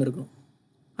கிளாஸ் நேம் இருக்கணும்.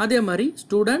 அதே மாதிரி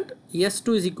student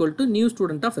S2 is equal to new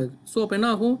student of. So அப்போ என்ன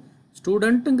ஆகும்,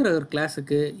 ஸ்டூடெண்ட்டுங்கிற ஒரு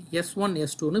கிளாஸுக்கு S1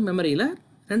 S2ன்னு மெமரியில்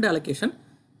 2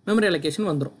 மெமரி அலோகேஷன்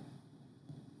வந்துடும்.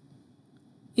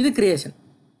 இது கிரியேஷன்.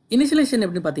 இனிஷியலைசேஷன்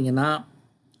எப்படின்னு பார்த்தீங்கன்னா,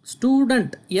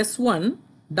 ஸ்டூடெண்ட் S1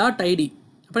 டாட் ஐடி.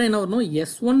 அப்புறம் என்ன வரணும்,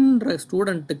 S1ன்ற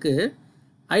ஸ்டூடெண்ட்டுக்கு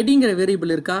ஐடிங்கிற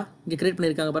வேரியபிள் இருக்கா, இங்கே கிரியேட்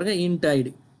பண்ணியிருக்காங்க பாருங்கள், int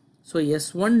ID. So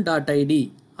S1 dot ID,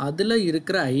 அதில்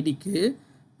இருக்கிற ஐடிக்கு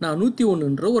நான்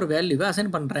 101ன்ற ஒரு வேல்யூவை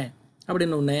அசைன் பண்ணுறேன்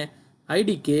அப்படின்னு ஒன்று.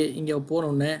 ஐடிக்கு இங்கே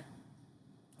போனோடனே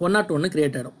 101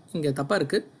 கிரியேட் ஆகிடும். இங்கே தப்பாக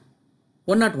இருக்குது,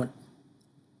 101.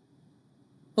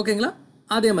 ஓகேங்களா?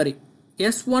 அதே மாதிரி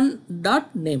S1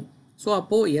 டாட் நேம். ஸோ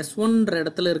அப்போது S1ன்ற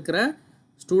இடத்துல இருக்கிற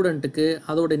ஸ்டூடெண்ட்டுக்கு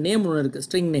அதோட நேம் ஒன்று இருக்குது,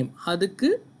 ஸ்ட்ரிங் நேம். அதுக்கு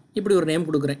இப்படி ஒரு நேம்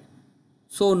கொடுக்குறேன்,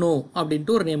 ஸோ நோ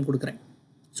அப்படின்ட்டு ஒரு நேம் கொடுக்குறேன்.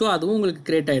 ஸோ அதுவும் உங்களுக்கு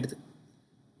கிரியேட் ஆகிடுது.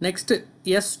 நெக்ஸ்ட்டு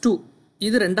S2,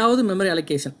 இது 2வது மெமரி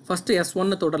அலோகேஷன். ஃபஸ்ட்டு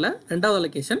S1 தொடரல, 2வது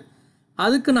அலோகேஷன்.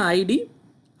 அதுக்கு நான் ஐடி,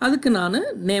 அதுக்கு நான்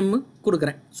நேமு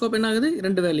கொடுக்குறேன். ஸோ அப்போ என்ன ஆகுது,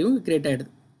 2 வேல்யூவும் கிரியேட்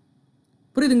ஆகிடுது.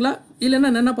 புரியுதுங்களா? இல்லைன்னா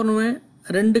நான் என்ன பண்ணுவேன்,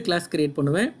 2 கிளாஸ் கிரியேட்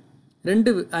பண்ணுவேன்,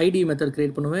 2 ஐடி மெத்தட்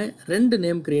கிரியேட் பண்ணுவேன், 2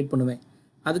 நேம் கிரியேட் பண்ணுவேன்.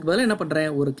 அதுக்கு பதிலாக என்ன பண்ணுறேன்,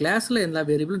 ஒரு கிளாஸில் எல்லா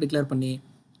வேரியபிளும் டிக்ளேர் பண்ணி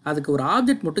அதுக்கு ஒரு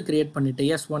ஆப்ஜெக்ட் மட்டும் கிரியேட் பண்ணிவிட்டு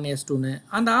S1 S2ன்னு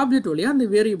அந்த ஆப்ஜெக்ட் வழியாக அந்த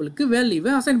வேரியபிளுக்கு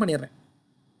வேல்யூவை அசைன் பண்ணிடுறேன்.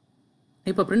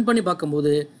 இப்போ பிரிண்ட் பண்ணி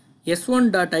பார்க்கும்போது S1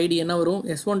 டாட் ஐடி என்ன வரும்,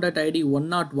 S1 dot ID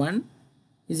 101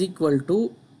 is equal to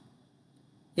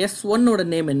S1ஓட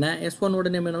name என்ன, S1ஓட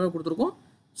நேம் என்ன கொடுத்துருக்கோம்,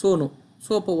 சோனு.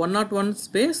 ஸோ அப்போ 101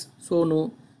 ஸ்பேஸ் சோனு,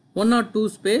 102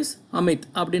 ஸ்பேஸ் அமித்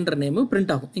அப்படின்ற நேமு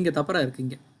பிரிண்ட் ஆகும். இங்கே தப்பராக இருக்குது,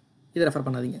 இங்கே இதை ரெஃபர்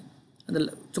பண்ணாதீங்க. அதில்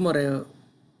சும்மா ஒரு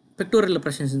ஃபெக்டோரியல்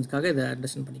ரெப்ரசன்டேஷன்ஸ்க்காக இதை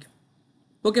அண்டர்ஸ்டாண்ட் பண்ணிக்கலாம்.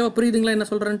 ஓகேவா? புரியுதுங்களா என்ன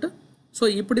சொல்கிறேன்ட்டு? ஸோ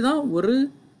இப்படி தான் ஒரு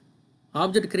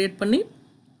ஆப்ஜெக்ட் க்ரியேட் பண்ணி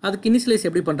அதுக்கு இனிஷியலைஸ்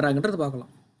எப்படி பண்ணுறாங்கன்றதை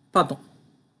பார்த்தோம்.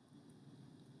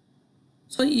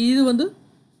 ஸோ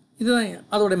இதுதான்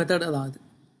அதோட மெத்தட் தான். அது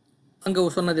அங்கே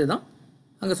சொன்னதே தான்,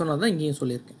 அங்கே சொன்னது தான் இங்கேயும்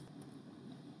சொல்லியிருக்கேன்.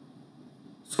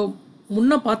 ஸோ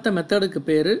முன்ன பார்த்த மெத்தடுக்கு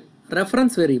பேர்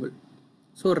ரெஃபரன்ஸ் வேரியபிள்.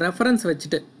 ஸோ ரெஃபரன்ஸ்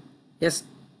வச்சுட்டு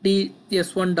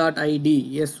S1 dot ID,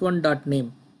 S1 dot name,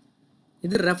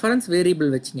 இது ரெஃபரன்ஸ் வேரியபிள்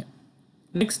வச்சிங்க.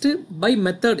 நெக்ஸ்ட்டு பை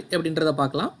மெத்தட் அப்படின்றத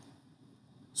பார்க்கலாம்.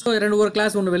 ஸோ ஒரு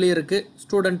கிளாஸ் ஒன்று வெளியே இருக்குது,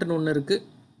 ஸ்டூடெண்ட்னு ஒன்று இருக்குது.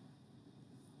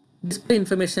 டிஸ்பிளே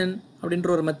இன்ஃபர்மேஷன் அப்படின்ற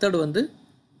ஒரு மெத்தட் வந்து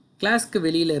கிளாஸ்க்கு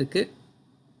வெளியில் இருக்குது.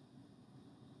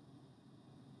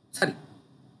 Sorry,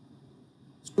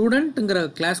 ஸ்டூடெண்ட்டுங்கிற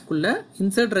கிளாஸ்க்குள்ளே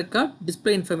insert record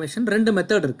display information 2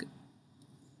 method இருக்குது.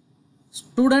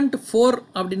 ஸ்டூடெண்ட் 4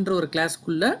 அப்படின்ற ஒரு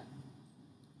கிளாஸ்க்குள்ளே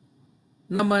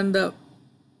நம்ம இந்த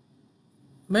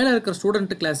மேலே இருக்கிற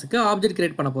ஸ்டூடெண்ட் கிளாஸுக்கு ஆப்ஜெக்ட்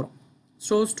கிரியேட் பண்ண போகிறோம்.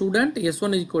 So student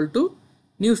S1 equal to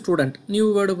new student, new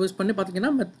word use பண்ணி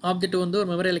பார்த்தீங்கன்னா ஆப்ஜெக்ட் வந்து ஒரு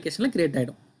மெமரி அலோகேஷனில் கிரியேட்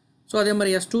ஆகிடும். ஸோ அதே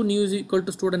மாதிரி S2 நியூ ஈக்குவல்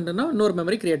டு ஸ்டூடெண்ட்னா இன்னொரு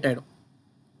மெமரி கிரியேட் ஆகிடும்.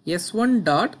 S1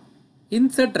 டாட்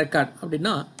இன்சர்ட் ரெக்கார்ட்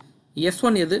அப்படின்னா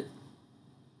S1 எது?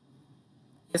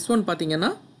 S1 பார்த்தீங்கன்னா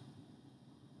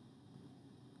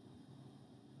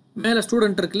மேலே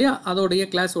ஸ்டூடெண்ட் இருக்கு இல்லையா, அதோடைய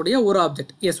கிளாஸோடைய ஒரு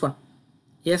ஆப்ஜெக்ட் S1.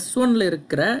 S1ல்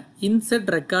இருக்கிற இன்சர்ட்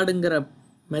ரெக்கார்டுங்கிற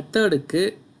மெத்தடுக்கு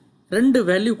 2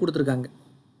 வேல்யூ கொடுத்துருக்காங்க,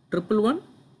 111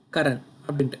 கரண்ட்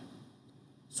அப்படின்ட்டு.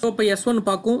 ஸோ இப்போ S1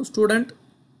 பார்க்கும் ஸ்டூடெண்ட்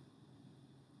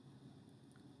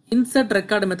இன்சர்ட்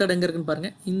ரெக்கார்டு மெத்தட் எங்கே இருக்குன்னு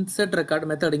பாருங்கள். இன்சர்ட் ரெக்கார்டு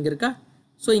மெத்தட் இங்கே இருக்கா?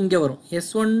 ஸோ இங்கே வரும்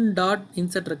S1 டாட்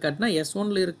இன்சர்ட் ரெக்கார்ட்னா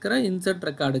S1ல் இருக்கிற இன்சர்ட்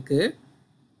ரெக்கார்டுக்கு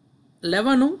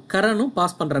 11ம் கரனும்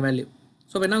பாஸ் பண்ணுற வேல்யூ.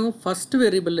 ஸோ இப்போ என்னாகும், ஃபஸ்ட்டு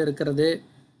வேரியபிள் இருக்கிறது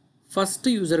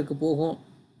ஃபஸ்ட்டு யூசருக்கு போகும்,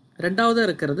 ரெண்டாவதாக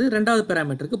இருக்கிறது ரெண்டாவது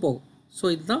பேராமீட்டருக்கு போகும். ஸோ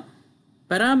இதுதான்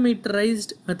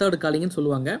பேராமீட்டரைஸ்ட் மெத்தட் காலிங்னு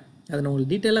சொல்லுவாங்க. அதை நான்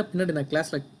உங்களுக்கு டீட்டெயிலாக பின்னாடி நான்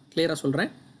கிளாஸில் கிளியராக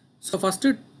சொல்கிறேன். So first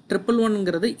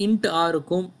 111ங்கிறது int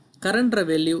ஆருக்கும் கரண்ட்ற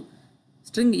value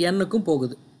string என்னுக்கும்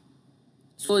போகுது.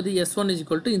 ஸோ இது S1 is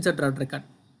equal to insert dot record.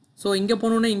 So இங்கே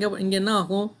போனோன்னே இங்கே என்ன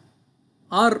ஆகும்,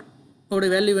 ஆர் ஓட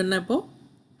வேல்யூ என்ன, இப்போது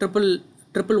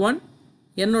 111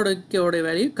 என்னோட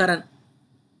வேல்யூ கரண்ட்.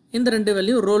 இந்த 2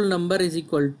 value roll number is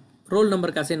equal, role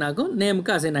நம்பருக்கு அசைன் ஆகும்,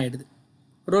 நேமுக்கு அசைன் ஆகிடுது.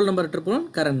 Roll number 111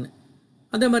 current.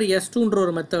 அதே மாதிரி S2ன்ற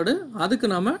ஒரு மெத்தடு, அதுக்கு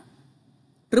நாம்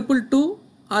 222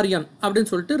 RN அப்படின்னு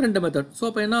சொல்லிட்டு 2 மெத்தட். ஸோ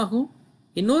அப்போ என்ன ஆகும்,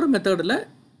 இன்னொரு மெத்தடில்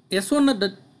S1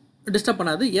 டிஸ்டர்ப்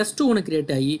பண்ணாது, S2 ஒன்று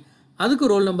கிரியேட் ஆகி அதுக்கு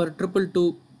ரோல் நம்பர் 222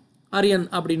 RN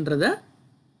அப்படின்றத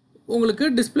உங்களுக்கு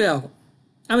டிஸ்பிளே ஆகும்,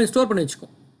 ஸ்டோர் பண்ணி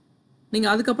வச்சுக்கும்.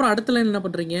 நீங்கள் அதுக்கப்புறம் அடுத்த லைன் என்ன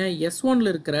பண்ணுறீங்க, S1ல்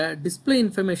இருக்கிற டிஸ்பிளே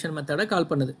இன்ஃபர்மேஷன் மெத்தடை கால்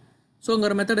பண்ணுது. ஸோ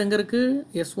உங்கள் மெத்தட் எங்கே இருக்குது,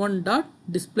 S1 டாட்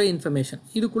டிஸ்பிளே இன்ஃபர்மேஷன்.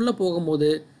 இதுக்குள்ளே போகும்போது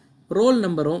ரோல்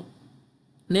நம்பரும்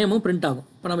நேமும் பிரிண்ட் ஆகும்.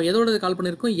 இப்போ நம்ம எதோட கால்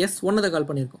பண்ணியிருக்கோம், S1 கால்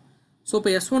பண்ணியிருக்கோம். ஸோ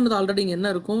இப்போ S1 ஆல்ரெடி இங்கே என்ன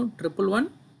இருக்கும், 111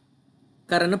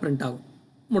 கரண்ட் பிரிண்ட் ஆகும்,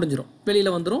 முடிஞ்சிடும்,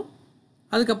 வெளியில் வந்துடும்.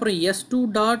 அதுக்கப்புறம் S2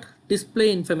 dot display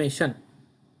information,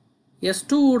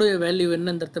 S2 உடைய வேல்யூ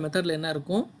என்ன, இந்த மெத்தடில் என்ன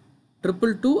இருக்கும்,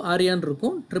 222 RN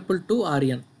இருக்கும், 222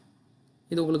 RN.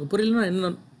 இது உங்களுக்கு புரியலன்னா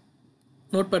என்ன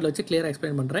நோட் பேடில் வச்சு கிளியராக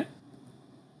எக்ஸ்பிளைன் பண்ணுறேன்.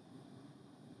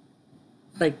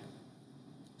 Right,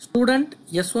 student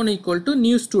S1 equal to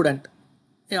new student.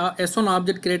 S1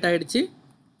 object create ஆகிடுச்சு.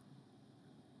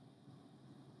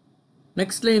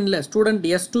 நெக்ஸ்ட் லைனில் student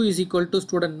S2 is equal to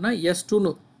ஸ்டூடெண்ட்னா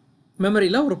S2னு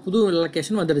மெமரியில் ஒரு புது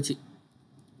லொக்கேஷன் வந்துடுச்சு.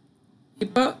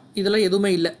 இப்போ இதில்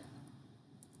எதுவுமே இல்லை.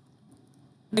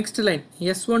 Next line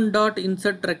S1 dot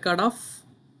insert record of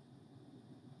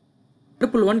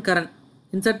 111 current.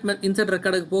 Insert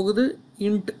ரெக்கார்டுக்கு போகுது,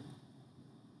 இன்ட்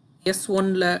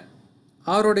S1ல்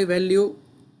ஆரோடைய வேல்யூ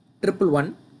 111,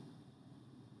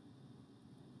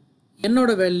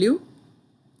 என்னோட வேல்யூ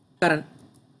கரண்ட்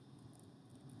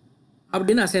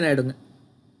அப்படின்னு அசைன் ஆகிடுங்க.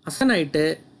 அசைன் ஆகிட்டு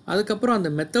அதுக்கப்புறம் அந்த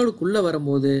மெத்தடுக்குள்ளே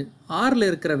வரும்போது ஆரில்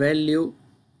இருக்கிற வேல்யூ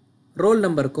ரோல்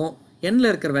நம்பருக்கும் எண்ணில்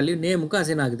இருக்கிற வேல்யூ நேமுக்கும்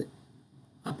அசைன் ஆகுது.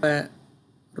 அப்போ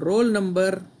ரோல்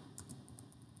நம்பர்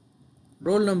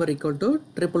ஈக்குவல் டு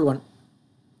 111,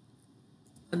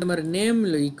 அந்த மாதிரி நேம்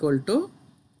ஈக்குவல் டு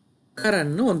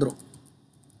கரண்ட்னு வந்துடும்.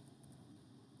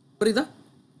 புரியுதா?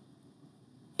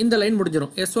 இந்த லைன்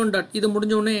முடிஞ்சிடும். S1 டாட் இது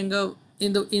முடிஞ்ச உடனே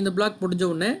இந்த பிளாக் முடிஞ்ச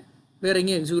உடனே வேறு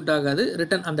எங்கேயும் எக்ஸிக்யூட் ஆகாது,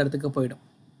 ரிட்டன் அந்த இடத்துக்கு போயிடும்.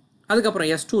 அதுக்கப்புறம்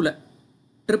S2ல்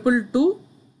 222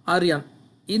 RN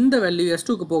இந்த வேல்யூ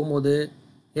S2க்கு போகும்போது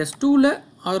S2ல்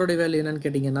ஆரோடைய வேல்யூ என்னன்னு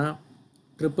கேட்டிங்கன்னா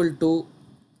 222,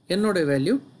 என்னோடைய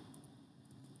வேல்யூ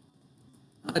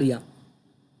RN.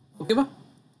 ஓகேவா?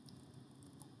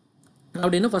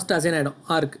 அப்படின்னு ஃபஸ்ட்டு அசைன் ஆகிடும்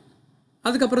ஆருக்கு.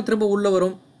 அதுக்கப்புறம் திரும்ப உள்ளே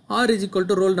வரும், R is equal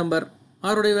to roll number.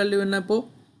 ஆரோடைய value என்ன, இப்போது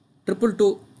 222,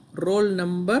 roll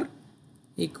number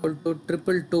equal to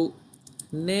 222,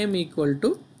 name equal to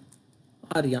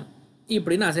RN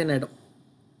இப்படின்னு அசைன் ஆகிடும்.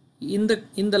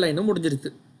 இந்த லைனும் முடிஞ்சிருது.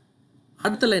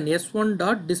 அடுத்த line S1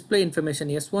 dot display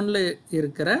information. S1ல்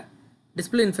இருக்கிற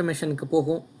டிஸ்பிளே இன்ஃபர்மேஷனுக்கு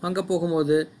போகும். அங்கே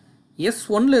போகும்போது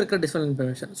S1ல் இருக்கிற டிஸ்பிளே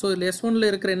இன்ஃபர்மேஷன். ஸோ இதில் S1ல்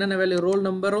இருக்கிற என்னென்ன வேல்யூ, ரோல்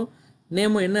நம்பரும்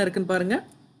நேமும் என்ன இருக்குன்னு பாருங்கள்.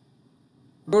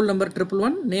 ரோல் நம்பர்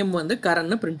 111, நேம் வந்து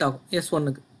கரண்ட்னு பிரிண்ட் ஆகும்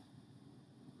S1க்கு.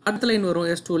 அடுத்த லைன் வரும்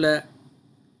S2ல்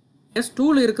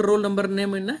S2ல இருக்கிற ரோல் நம்பர்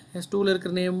நேம் என்ன, S2ல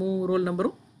இருக்கிற நேமும் ரோல்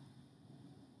நம்பரும்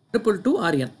 222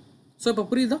 RN. ஸோ இப்போ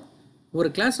புரியுதா, ஒரு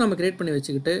கிளாஸ் நம்ம கிரியேட் பண்ணி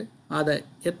வச்சுக்கிட்டு அதை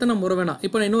எத்தனை முறை வேணாம்,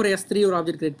 இப்போ நான் இன்னொரு S3 ஒரு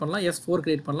ஆப்ஜெக்ட் கிரியேட் பண்ணலாம், S4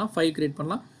 கிரியேட் பண்ணலாம், 5 கிரியேட்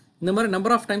பண்ணலாம், இந்த மாதிரி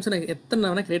நம்பர் ஆஃப் டைம்ஸ் நான் எத்தனை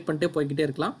வேணால் கிரியேட் பண்ணிட்டே போய்கிட்டே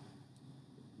இருக்கலாம்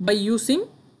பை யூஸிங்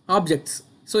ஆப்ஜெக்ட்ஸ்.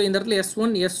 ஸோ இந்த இடத்துல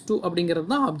S1 S2 அப்படிங்கிறது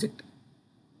தான் ஆப்ஜெக்ட்.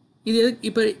 இது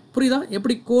இப்போ புரியுதா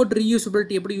எப்படி கோட்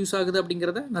ரீயூசபிலிட்டி எப்படி யூஸ் ஆகுது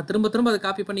அப்படிங்கிறத. நான் திரும்ப அதை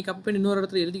காப்பி பண்ணி இன்னொரு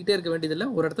இடத்துல எழுதிக்கிட்டே இருக்க வேண்டியதில்லை.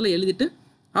 ஒரு இடத்துல எழுதிட்டு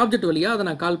ஆப்ஜெக்ட் வழியாக அதை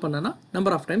நான் கால் பண்ணேன்னா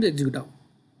நம்பர் ஆஃப் டைம்ஸ் எக்ஸிக்யூட் ஆகும்.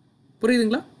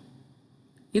 புரியுதுங்களா?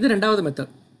 இது ரெண்டாவது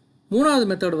மெத்தட். மூணாவது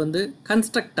மெத்தட் வந்து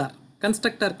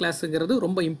கன்ஸ்ட்ரக்டர் கிளாஸுங்கிறது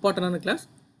ரொம்ப இம்பார்ட்டண்டான கிளாஸ்.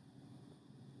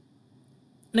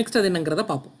 நெக்ஸ்ட் அது என்னங்கிறத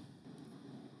பார்ப்போம்.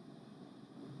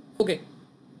 ஓகே,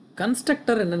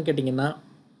 கன்ஸ்ட்ரக்டர் என்னன்னு கேட்டிங்கன்னா,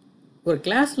 ஒரு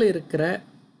கிளாஸில் இருக்கிற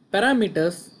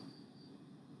பேராமீட்டர்ஸ்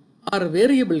ஆர்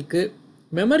வேரியபிளுக்கு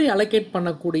மெமரி அலோகேட்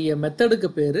பண்ணக்கூடிய மெத்தடுக்கு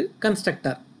பேர்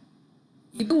கன்ஸ்ட்ரக்டர்.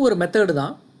 இதுவும் ஒரு மெத்தடு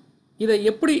தான். இதை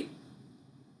எப்படி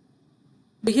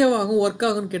பிஹேவ் ஆகும், ஒர்க்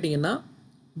ஆகும்னு கேட்டிங்கன்னா,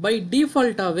 பை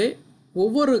டிஃபால்ட்டாகவே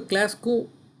ஒவ்வொரு கிளாஸ்க்கும்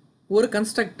ஒரு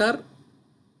கன்ஸ்ட்ரக்டர்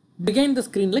பிஹைண்ட் த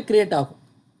ஸ்க்ரீனில் க்ரியேட் ஆகும்.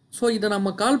 ஸோ இதை நம்ம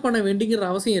கால் பண்ண வேண்டிங்கிற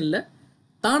அவசியம் இல்லை,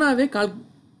 தானாகவே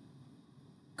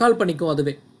கால் பண்ணிக்கும்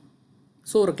அதுவே.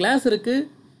 ஸோ ஒரு கிளாஸ் இருக்குது,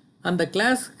 அந்த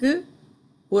கிளாஸுக்கு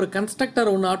ஒரு கன்ஸ்ட்ரக்டர்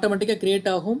ஒன்று ஆட்டோமேட்டிக்காக க்ரியேட்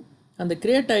ஆகும். அந்த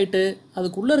க்ரியேட் ஆகிட்டு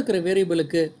அதுக்குள்ளே இருக்கிற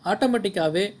வேரியபிளுக்கு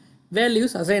ஆட்டோமேட்டிக்காகவே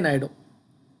வேல்யூஸ் அசைன் ஆகிடும்.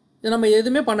 இது நம்ம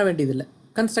எதுவுமே பண்ண வேண்டியதில்லை,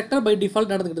 கன்ஸ்ட்ரக்டர் பை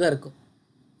டிஃபால்ட் நடந்துக்கிட்டு தான் இருக்கும்.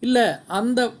 இல்லை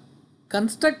அந்த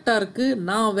கன்ஸ்ட்ரக்டருக்கு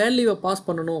நான் வேல்யூவை பாஸ்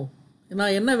பண்ணணும்,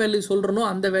 நான் என்ன வேல்யூ சொல்கிறேனோ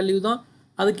அந்த வேல்யூ தான்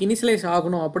அதுக்கு இனிஷியலைஸ்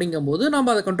ஆகணும், அப்படிங்கும்போது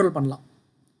நம்ம அதை கண்ட்ரோல் பண்ணலாம்.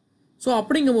 ஸோ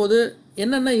அப்படிங்கும்போது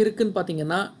என்னென்ன இருக்குதுன்னு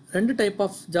பார்த்தீங்கன்னா, 2 டைப்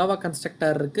ஆஃப் ஜாவா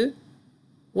கன்ஸ்ட்ரக்டர் இருக்குது.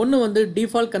 ஒன்று வந்து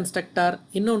டிஃபால்ட் கன்ஸ்ட்ரக்டர்,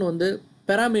 இன்னொன்று வந்து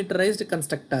பேராமீட்டரைஸ்டு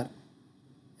கன்ஸ்ட்ரக்டர்.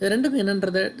 இது ரெண்டுக்கும்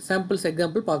என்னன்றதை சாம்பிள்ஸ்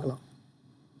எக்ஸாம்பிள் பார்க்கலாம்.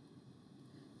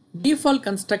 டிஃபால்ட்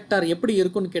கன்ஸ்ட்ரக்டர் எப்படி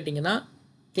இருக்குன்னு கேட்டிங்கன்னா,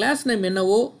 கிளாஸ் நேம்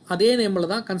என்னவோ அதே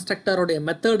நேமில் தான் கன்ஸ்ட்ரக்டரோடைய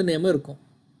மெத்தட் நேமும் இருக்கும்.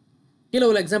 கீழே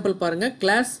உள்ள எக்ஸாம்பிள் பாருங்கள்,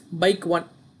 கிளாஸ் bike1.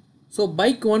 ஸோ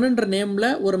bike1ன்ற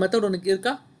நேமில் ஒரு மெத்தட் ஒன்று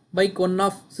இருக்கா, bike1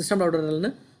 of system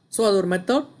dot. So அது ஒரு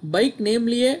மெத்தட் பைக்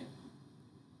நேம்லேயே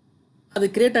அது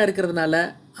கிரியேட் ஆகிருக்கிறதுனால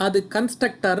அது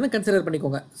கன்ஸ்ட்ரக்டர்னு கன்சிடர்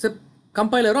பண்ணிக்கோங்க.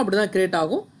 கம்பைலரும் அப்படி தான் கிரியேட்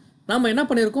ஆகும். நாம் என்ன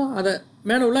பண்ணியிருக்கோம், அதை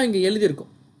மேனுவலாக இங்கே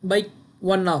எழுதியிருக்கோம்,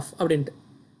 bike1 ஆஃப் அப்படின்ட்டு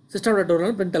சிஸ்டம்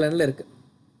டாட் பிரிண்ட் லைனில் இருக்குது.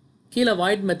 கீழே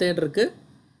வாய்ட் மெத்தட் இருக்குது.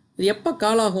 இது எப்போ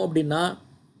கால் ஆகும் அப்படின்னா,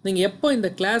 நீங்கள் எப்போ இந்த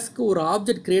கிளாஸ்க்கு ஒரு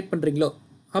ஆப்ஜெக்ட் க்ரியேட் பண்ணுறீங்களோ,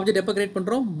 ஆப்ஜெக்ட் எப்போ க்ரியேட்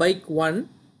பண்ணுறோம், bike1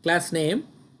 கிளாஸ் நேம்,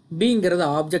 பிங்கிறது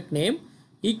object name,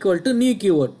 equal to new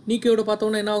keyword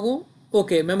பார்த்தோன்னா என்ன ஆகும்,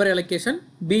 ஓகே மெமரி அலோகேஷன்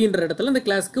பின்ற இடத்துல இந்த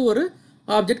கிளாஸ்க்கு ஒரு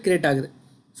ஆப்ஜெக்ட் க்ரியேட் ஆகுது.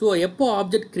 ஸோ எப்போ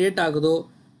ஆப்ஜெக்ட் க்ரியேட் ஆகுதோ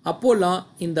அப்போலாம்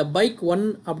இந்த bike1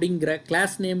 அப்படிங்கிற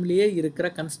கிளாஸ் நேம்லேயே இருக்கிற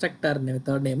கன்ஸ்ட்ரக்டர்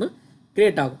மெத்தட் நேமு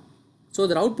க்ரியேட் ஆகும். ஸோ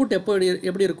இதோட அவுட்புட்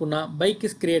எப்படி இருக்குன்னா, பைக்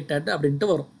இஸ் கிரியேட்டட் அப்படின்ட்டு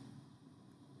வரும்.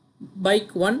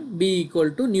 bike1 b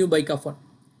equal to new bike of 1.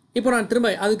 இப்போ நான் திரும்ப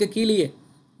அதுக்கு கீழேயே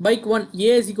bike1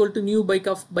 a is equal to new bike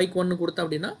of bike1 கொடுத்தேன்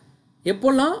அப்படின்னா,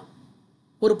 எப்போல்லாம்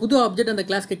ஒரு புது ஆப்ஜெக்ட் அந்த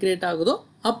கிளாஸ்க்கு கிரியேட் ஆகுதோ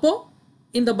அப்போது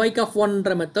இந்த bike of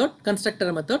 1ன்ற method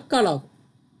constructor method கால் ஆகும்.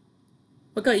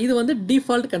 ஓகே, இது வந்து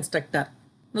டிஃபால்ட் கன்ஸ்ட்ரக்டர்.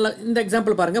 நல்லா இந்த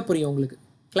எக்ஸாம்பிள் பாருங்கள், புரியும் உங்களுக்கு.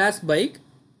 கிளாஸ் பைக்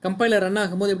கம்பைலர் ரன்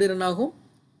ஆகும்போது எப்படி ரன் ஆகும்,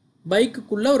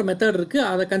 பைக்குள்ளே ஒரு மெத்தட் இருக்குது,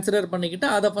 அதை கன்சிடர் பண்ணிக்கிட்டு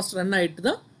அதை ஃபஸ்ட் ரன் ஆகிட்டு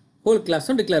தான் ஹோல்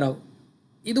கிளாஸும் டிக்ளேர் ஆகும்.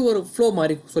 இது ஒரு ஃப்ளோ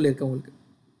மாதிரி சொல்லியிருக்கேன் உங்களுக்கு.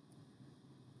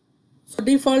 ஸோ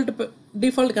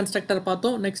டிஃபால்ட் கன்ஸ்ட்ரக்டர்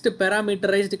பார்த்தோம். நெக்ஸ்ட்டு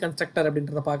பேராமீட்டரைஸ்டு கன்ஸ்ட்ரக்டர்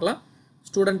அப்படின்றத பார்க்கலாம்.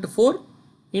 student4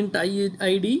 int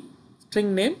id string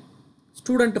name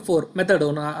student4 method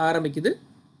ஒன்று ஆரம்பிக்குது.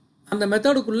 அந்த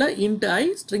மெத்தடுக்குள்ளே int I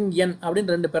string n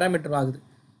அப்படின்னு 2 பேராமீட்டர் ஆகுது.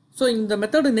 ஸோ இந்த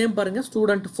மெத்தடு நேம் பாருங்கள்,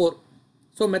 student4.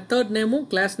 ஸோ மெத்தட் நேமும்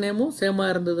கிளாஸ் நேமும்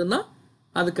சேமாக இருந்ததுன்னா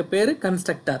அதுக்கு பேர்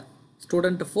கன்ஸ்ட்ரக்டர்.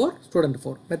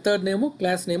 student4 மெத்தட் நேமும்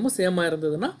கிளாஸ் நேமும் சேமாக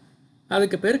இருந்ததுன்னா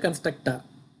அதுக்கு பேர் கன்ஸ்ட்ரக்டர்.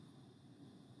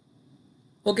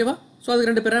 ஓகேவா? ஸோ அதுக்கு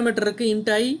 2 பேராமீட்டர் இருக்குது, int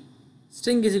I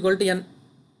string is equal to n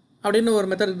அப்படின்னு ஒரு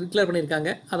மெத்தட் டிக்ளேர் பண்ணியிருக்காங்க.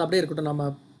 அது அப்படியே இருக்கட்டும், நம்ம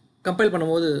கம்பைல்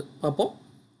பண்ணும்போது பார்ப்போம்.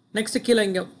 நெக்ஸ்ட்டு கீழே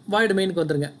இங்கே வாய்டு மெயினுக்கு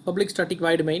வந்துருங்க. Public static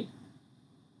void main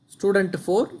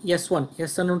student4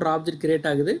 S1ன்ற object create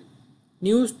ஆகுது.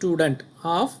 நியூ ஸ்டூடெண்ட்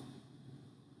ஆஃப்,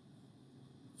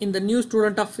 இந்த நியூ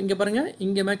ஸ்டூடெண்ட் ஆஃப் இங்கே பாருங்கள்,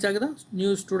 இங்கே மேட்ச் ஆகுதா,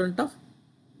 நியூ ஸ்டூடெண்ட் ஆஃப்.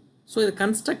 ஸோ இது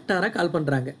கன்ஸ்ட்ரக்டராக கால்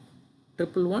பண்ணுறாங்க,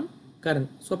 111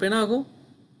 கரண்ட். ஸோ இப்போ என்ன ஆகும்,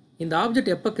 இந்த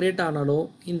ஆப்ஜெக்ட் எப்போ கிரியேட் ஆனாலும்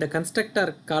இந்த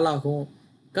கன்ஸ்ட்ரக்டர் கால்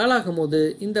ஆகும்போது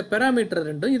இந்த பேராமீட்டர்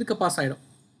ரெண்டும் இதுக்கு பாஸ் ஆகிடும்.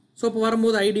 ஸோ இப்போ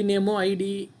வரும்போது ID நேமோ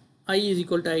I is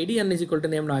equal to ID, n is equal to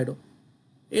நேம்னு ஆகிடும்.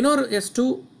 இன்னொரு S2,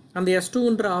 அந்த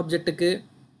S2ன்ற ஆப்ஜெக்ட்டுக்கு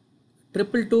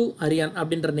 222 அரியன்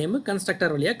அப்படின்ற நேமு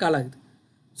கன்ஸ்ட்ரக்டர் வழியாக கால் ஆகுது.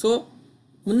 ஸோ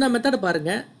முன்ன மெத்தட்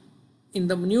பாருங்கள்,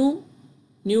 இந்த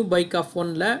நியூ பைக் ஆஃப்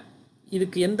 1ல்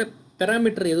இதுக்கு எந்த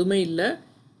பேராமீட்டர் எதுவுமே இல்லை,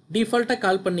 டிஃபால்ட்டாக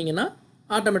கால் பண்ணிங்கன்னா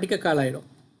ஆட்டோமேட்டிக்காக கால் ஆகிடும்.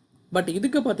 பட்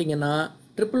இதுக்கு பார்த்தீங்கன்னா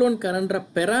ட்ரிபிள் ஒன் கரண்ட்ற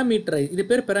பேராமீட்டரை, இது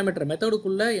பேர் பேராமீட்டர்,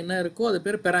 மெத்தடுக்குள்ளே என்ன இருக்கோ அது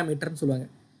பேர் பேராமீட்டர்னு சொல்லுவாங்க.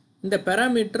 இந்த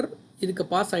பேராமீட்டர் இதுக்கு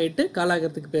பாஸ் ஆகிட்டு கால்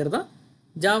ஆகிறதுக்கு பேர் தான்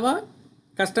ஜாவா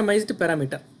கஸ்டமைஸ்டு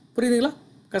பேராமீட்டர். புரியுதுங்களா?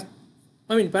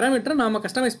 பேராமீட்டரை நாம்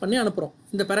கஸ்டமைஸ் பண்ணி அனுப்புகிறோம்,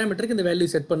 இந்த பேராமீட்டருக்கு இந்த வேல்யூ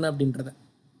செட் பண்ணு அப்படின்றத.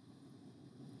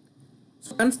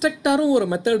 ஸோ கன்ஸ்ட்ரக்டரும் ஒரு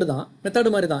மெத்தடு தான், மெத்தடு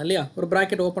மாதிரி தான் இல்லையா? ஒரு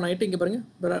ப்ராக்கெட் ஓப்பன் ஆகிட்டு, இங்கே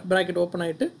பாருங்கள், ப்ராக்கெட் ஓப்பன்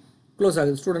ஆகிட்டு க்ளோஸ்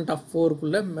ஆகுது, ஸ்டூடெண்ட் ஆஃப்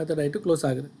 4க்குள்ளே மெத்தட் ஆகிட்டு க்ளோஸ்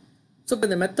ஆகுது. ஸோ இப்போ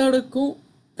இந்த மெத்தடுக்கும்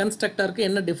கன்ஸ்ட்ரக்டருக்கு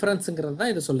என்ன டிஃப்ரென்ஸுங்கிறது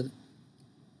தான் இது சொல்லுது.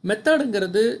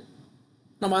 மெத்தடுங்கிறது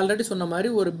நம்ம ஆல்ரெடி சொன்ன மாதிரி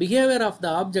ஒரு பிஹேவியர் ஆஃப் த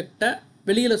ஆப்ஜெக்டை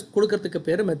வெளியில் கொடுக்கறதுக்கு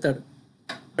பேர் மெத்தடு.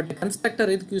 பட்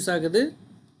கன்ஸ்ட்ரக்டர் எதுக்கு யூஸ் ஆகுது?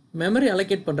 மெமரி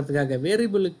அலோகேட் பண்ணுறதுக்காக,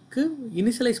 வேரியபிளுக்கு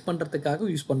இனிஷியலைஸ் பண்ணுறதுக்காக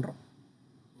யூஸ் பண்ணுறோம்.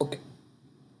 ஓகே.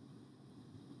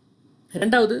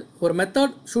 ரெண்டாவது, ஒரு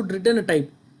மெத்தட் ஷுட் ரிட்டர்ன் டைப்.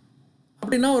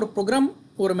 அப்படின்னா ஒரு ப்ரோக்ராம்,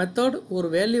 ஒரு மெத்தட் ஒரு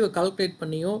வேல்யூவை கால்குலேட்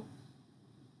பண்ணியோ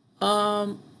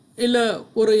இல்லை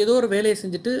ஏதோ ஒரு வேலையை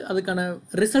செஞ்சுட்டு அதுக்கான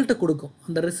ரிசல்ட்டை கொடுக்கும்.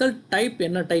 அந்த ரிசல்ட் டைப்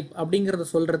என்ன டைப் அப்படிங்கிறத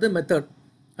சொல்கிறது மெத்தட்.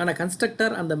 ஆனால்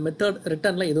கன்ஸ்ட்ரக்டர் அந்த மெத்தட்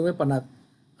ரிட்டர்னில் எதுவுமே பண்ணாது,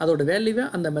 அதோட வேல்யூவை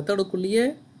அந்த மெத்தடுக்குள்ளேயே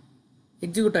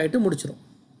எக்ஸிக்யூட் ஆகிட்டு முடிச்சிடும்.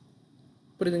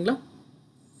 புரியுதுங்களா?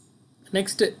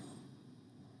 நெக்ஸ்ட்டு,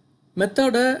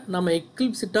 மெத்தடை நம்ம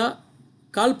எக்லிப்சிட்டாக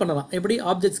கால் பண்ணலாம், எப்படி?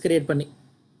 ஆப்ஜெக்ட்ஸ் கிரியேட் பண்ணி.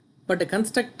 பட்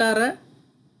கன்ஸ்ட்ரக்டரை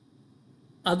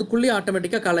அதுக்குள்ளேயே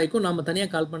ஆட்டோமேட்டிக்காக கால் ஆகிக்கும், நாம்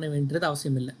தனியாக கால் பண்ண வேண்டியது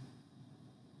அவசியம் இல்லை.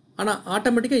 ஆனால்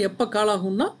ஆட்டோமேட்டிக்காக எப்போ கால்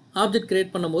ஆகும்னா ஆப்ஜெக்ட்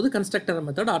கிரியேட் பண்ணும்போது கன்ஸ்ட்ரக்டர்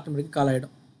மெத்தட் ஆட்டோமேட்டிக்காக கால்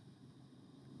ஆகிடும்.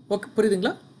 ஓகே,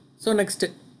 புரியுதுங்களா? So next,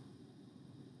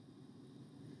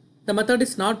 the method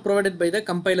is not provided by the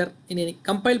compiler. இனி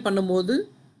கம்பைல் பண்ணும்போது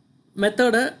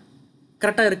மெத்தடை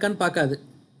கரெக்டாக இருக்கான்னு பார்க்காது.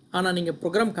 ஆனால் நீங்கள்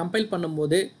ப்ரோக்ராம் கம்பைல்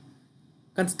பண்ணும்போது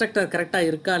கன்ஸ்ட்ரக்டர் கரெக்டாக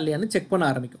இருக்கா இல்லையான்னு செக் பண்ண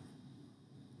ஆரம்பிக்கும்.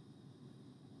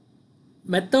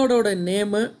 மெத்தடோட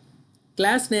நேமு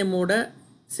கிளாஸ் நேமோட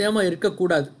சேமாக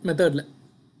இருக்கக்கூடாது மெத்தடில்.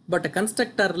 பட்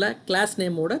கன்ஸ்ட்ரக்டரில் கிளாஸ்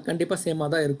நேமோட கண்டிப்பாக சேமாக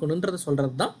தான் இருக்கணுன்றதை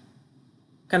சொல்கிறது தான்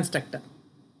கன்ஸ்ட்ரக்டர்.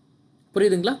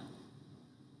 புரியுதுங்களா?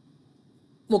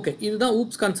 ஓகே, இதுதான்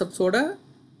ஊப்ஸ் கான்செப்ட்ஸோட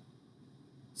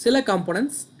சில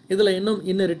காம்போனன்ட்ஸ். இதில் இன்னும்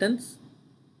இன்ஹெரிட்டன்ஸ்,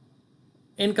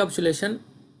 என்கேப்சுலேஷன்,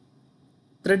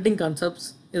 த்ரெட்டிங் கான்செப்ட்ஸ்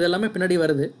இதெல்லாமே பின்னாடி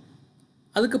வருது.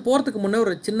 அதுக்கு போகிறதுக்கு முன்னே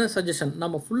ஒரு சின்ன சஜஷன்,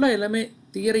 நம்ம ஃபுல்லாக எல்லாமே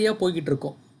தியரியாக போய்கிட்டு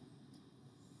இருக்கோம்.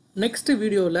 நெக்ஸ்ட்டு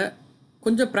வீடியோவில்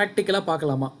கொஞ்சம் ப்ராக்டிக்கலாக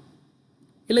பார்க்கலாமா,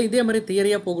 இல்லை இதே மாதிரி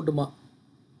தியரியாக போகட்டுமா?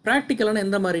 ப்ராக்டிக்கலான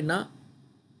எந்த மாதிரினா,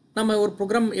 நம்ம ஒரு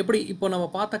ப்ரோக்ராம் எப்படி இப்போ நம்ம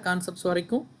பார்த்த கான்செப்ட்ஸ்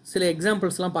வரைக்கும் சில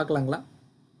எக்ஸாம்பிள்ஸ்லாம் பார்க்கலாங்களா?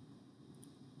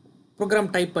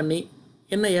 ப்ரோக்ராம் டைப் பண்ணி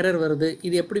என்ன எரர் வருது,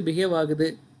 இது எப்படி பிஹேவ் ஆகுது,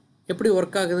 எப்படி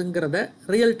ஒர்க் ஆகுதுங்கிறத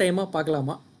ரியல் டைமாக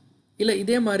பார்க்கலாமா? இல்லை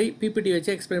இதே மாதிரி பிபிடி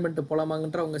வச்சு எக்ஸ்பெரிமெண்ட்டு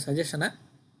போகலாமாங்கன்ற உங்கள் சஜஷனை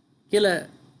கீழே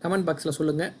கமெண்ட் பாக்ஸில்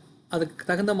சொல்லுங்கள். அதுக்கு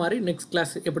தகுந்த மாதிரி நெக்ஸ்ட்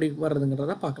கிளாஸ் எப்படி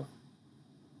வர்றதுங்கிறத பார்க்கலாம்.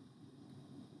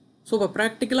 ஸோ இப்போ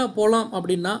ப்ராக்டிக்கலாக போகலாம்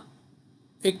அப்படின்னா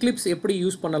எக்லிப்ஸ் எப்படி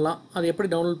யூஸ் பண்ணலாம், அதை எப்படி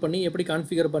டவுன்லோட் பண்ணி எப்படி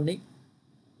கான்ஃபிகர் பண்ணி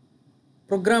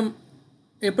ப்ரோக்ராம்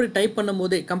எப்படி டைப் பண்ணும்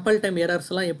போதே கம்பைல் டைம்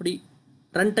எரர்ஸ்லாம் எப்படி,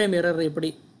 ரன் டைம் எரர் எப்படி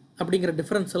அப்படிங்கிற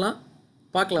டிஃப்ரென்ஸ்லாம்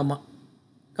பார்க்கலாமா?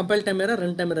 Compile time error,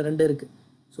 run time error ரெண்டு இருக்குது.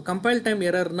 ஸோ கம்பைல் டைம்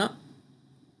எரர்னால்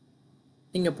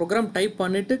நீங்கள் ப்ரோக்ராம் டைப்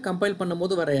பண்ணிவிட்டு கம்பைல்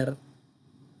பண்ணும்போது வர எரர்.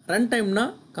 ரன் டைம்னா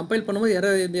கம்பைல் பண்ணும்போது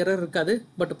இந்த எரர் இருக்காது,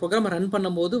 பட் ப்ரோக்ராமை ரன்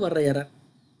பண்ணும்போது வர்ற எரர்.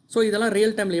 ஸோ இதெல்லாம்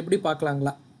ரியல் டைமில் எப்படி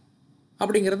பார்க்கலாங்களா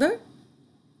அப்படிங்கிறத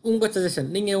உங்கள் சஜஷன்,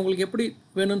 நீங்கள் உங்களுக்கு எப்படி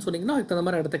வேணும்னு சொன்னீங்கன்னா அதுக்கு தகுந்த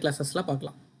மாதிரி அடுத்த கிளாஸஸ்லாம்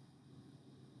பார்க்கலாம்.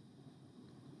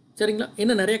 சரிங்களா?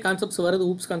 இன்னும் நிறைய கான்செப்ட்ஸ் வருது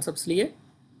ஊப்ஸ் கான்செப்ட்ஸ்லேயே.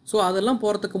 ஸோ அதெல்லாம்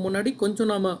போகிறதுக்கு முன்னாடி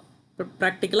கொஞ்சம் நம்ம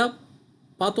ப்ராக்டிக்கலாக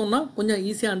பார்த்தோம்னா கொஞ்சம்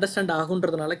ஈஸியாக அண்டர்ஸ்டாண்ட்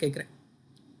ஆகுன்றதுனால கேட்குறேன்.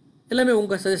 எல்லாமே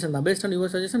உங்கள் சஜஷன் தான், based on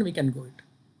your suggestion we can go it.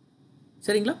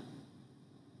 சரிங்களா?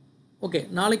 ஓகே,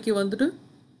 நாளைக்கு வந்துட்டு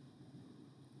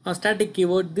static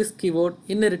keyword, this keyword,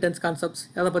 inheritance concepts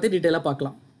அதை பற்றி டீட்டெயிலாக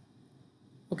பார்க்கலாம்.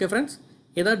 ஓகே ஃப்ரெண்ட்ஸ்,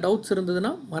 ஏதாவது டவுட்ஸ்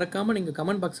இருந்ததுன்னா மறக்காமல் நீங்கள்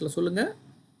கமெண்ட் பாக்ஸில் சொல்லுங்கள்.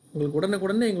 உங்களுக்கு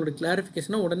உடனே எங்களோட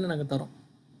கிளாரிஃபிகேஷனை உடனே நாங்கள் தரோம்.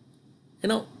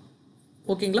 ஏன்னா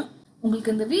ஓகேங்களா?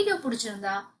 உங்களுக்கு இந்த வீடியோ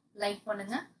பிடிச்சிருந்தா லைக்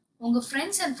பண்ணுங்க, உங்க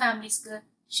ஃப்ரெண்ட்ஸ் அண்ட் ஃபேமிலிஸ்க்கு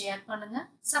ஷேர் பண்ணுங்க,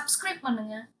 சப்ஸ்கிரைப்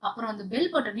பண்ணுங்க, அப்புறம் அந்த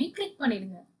பெல் பட்டனையும் கிளிக்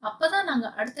பண்ணிடுங்க. அப்பதான் நாங்க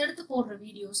அடுத்தடுத்து போடுற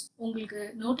வீடியோஸ் உங்களுக்கு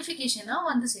நோட்டிபிகேஷனா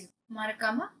வந்து சேரும்.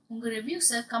 மறக்காம உங்க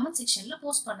ரிவ்யூஸை கமெண்ட் செக்ஷன்ல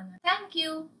போஸ்ட் பண்ணுங்க.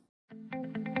 தேங்க்யூ.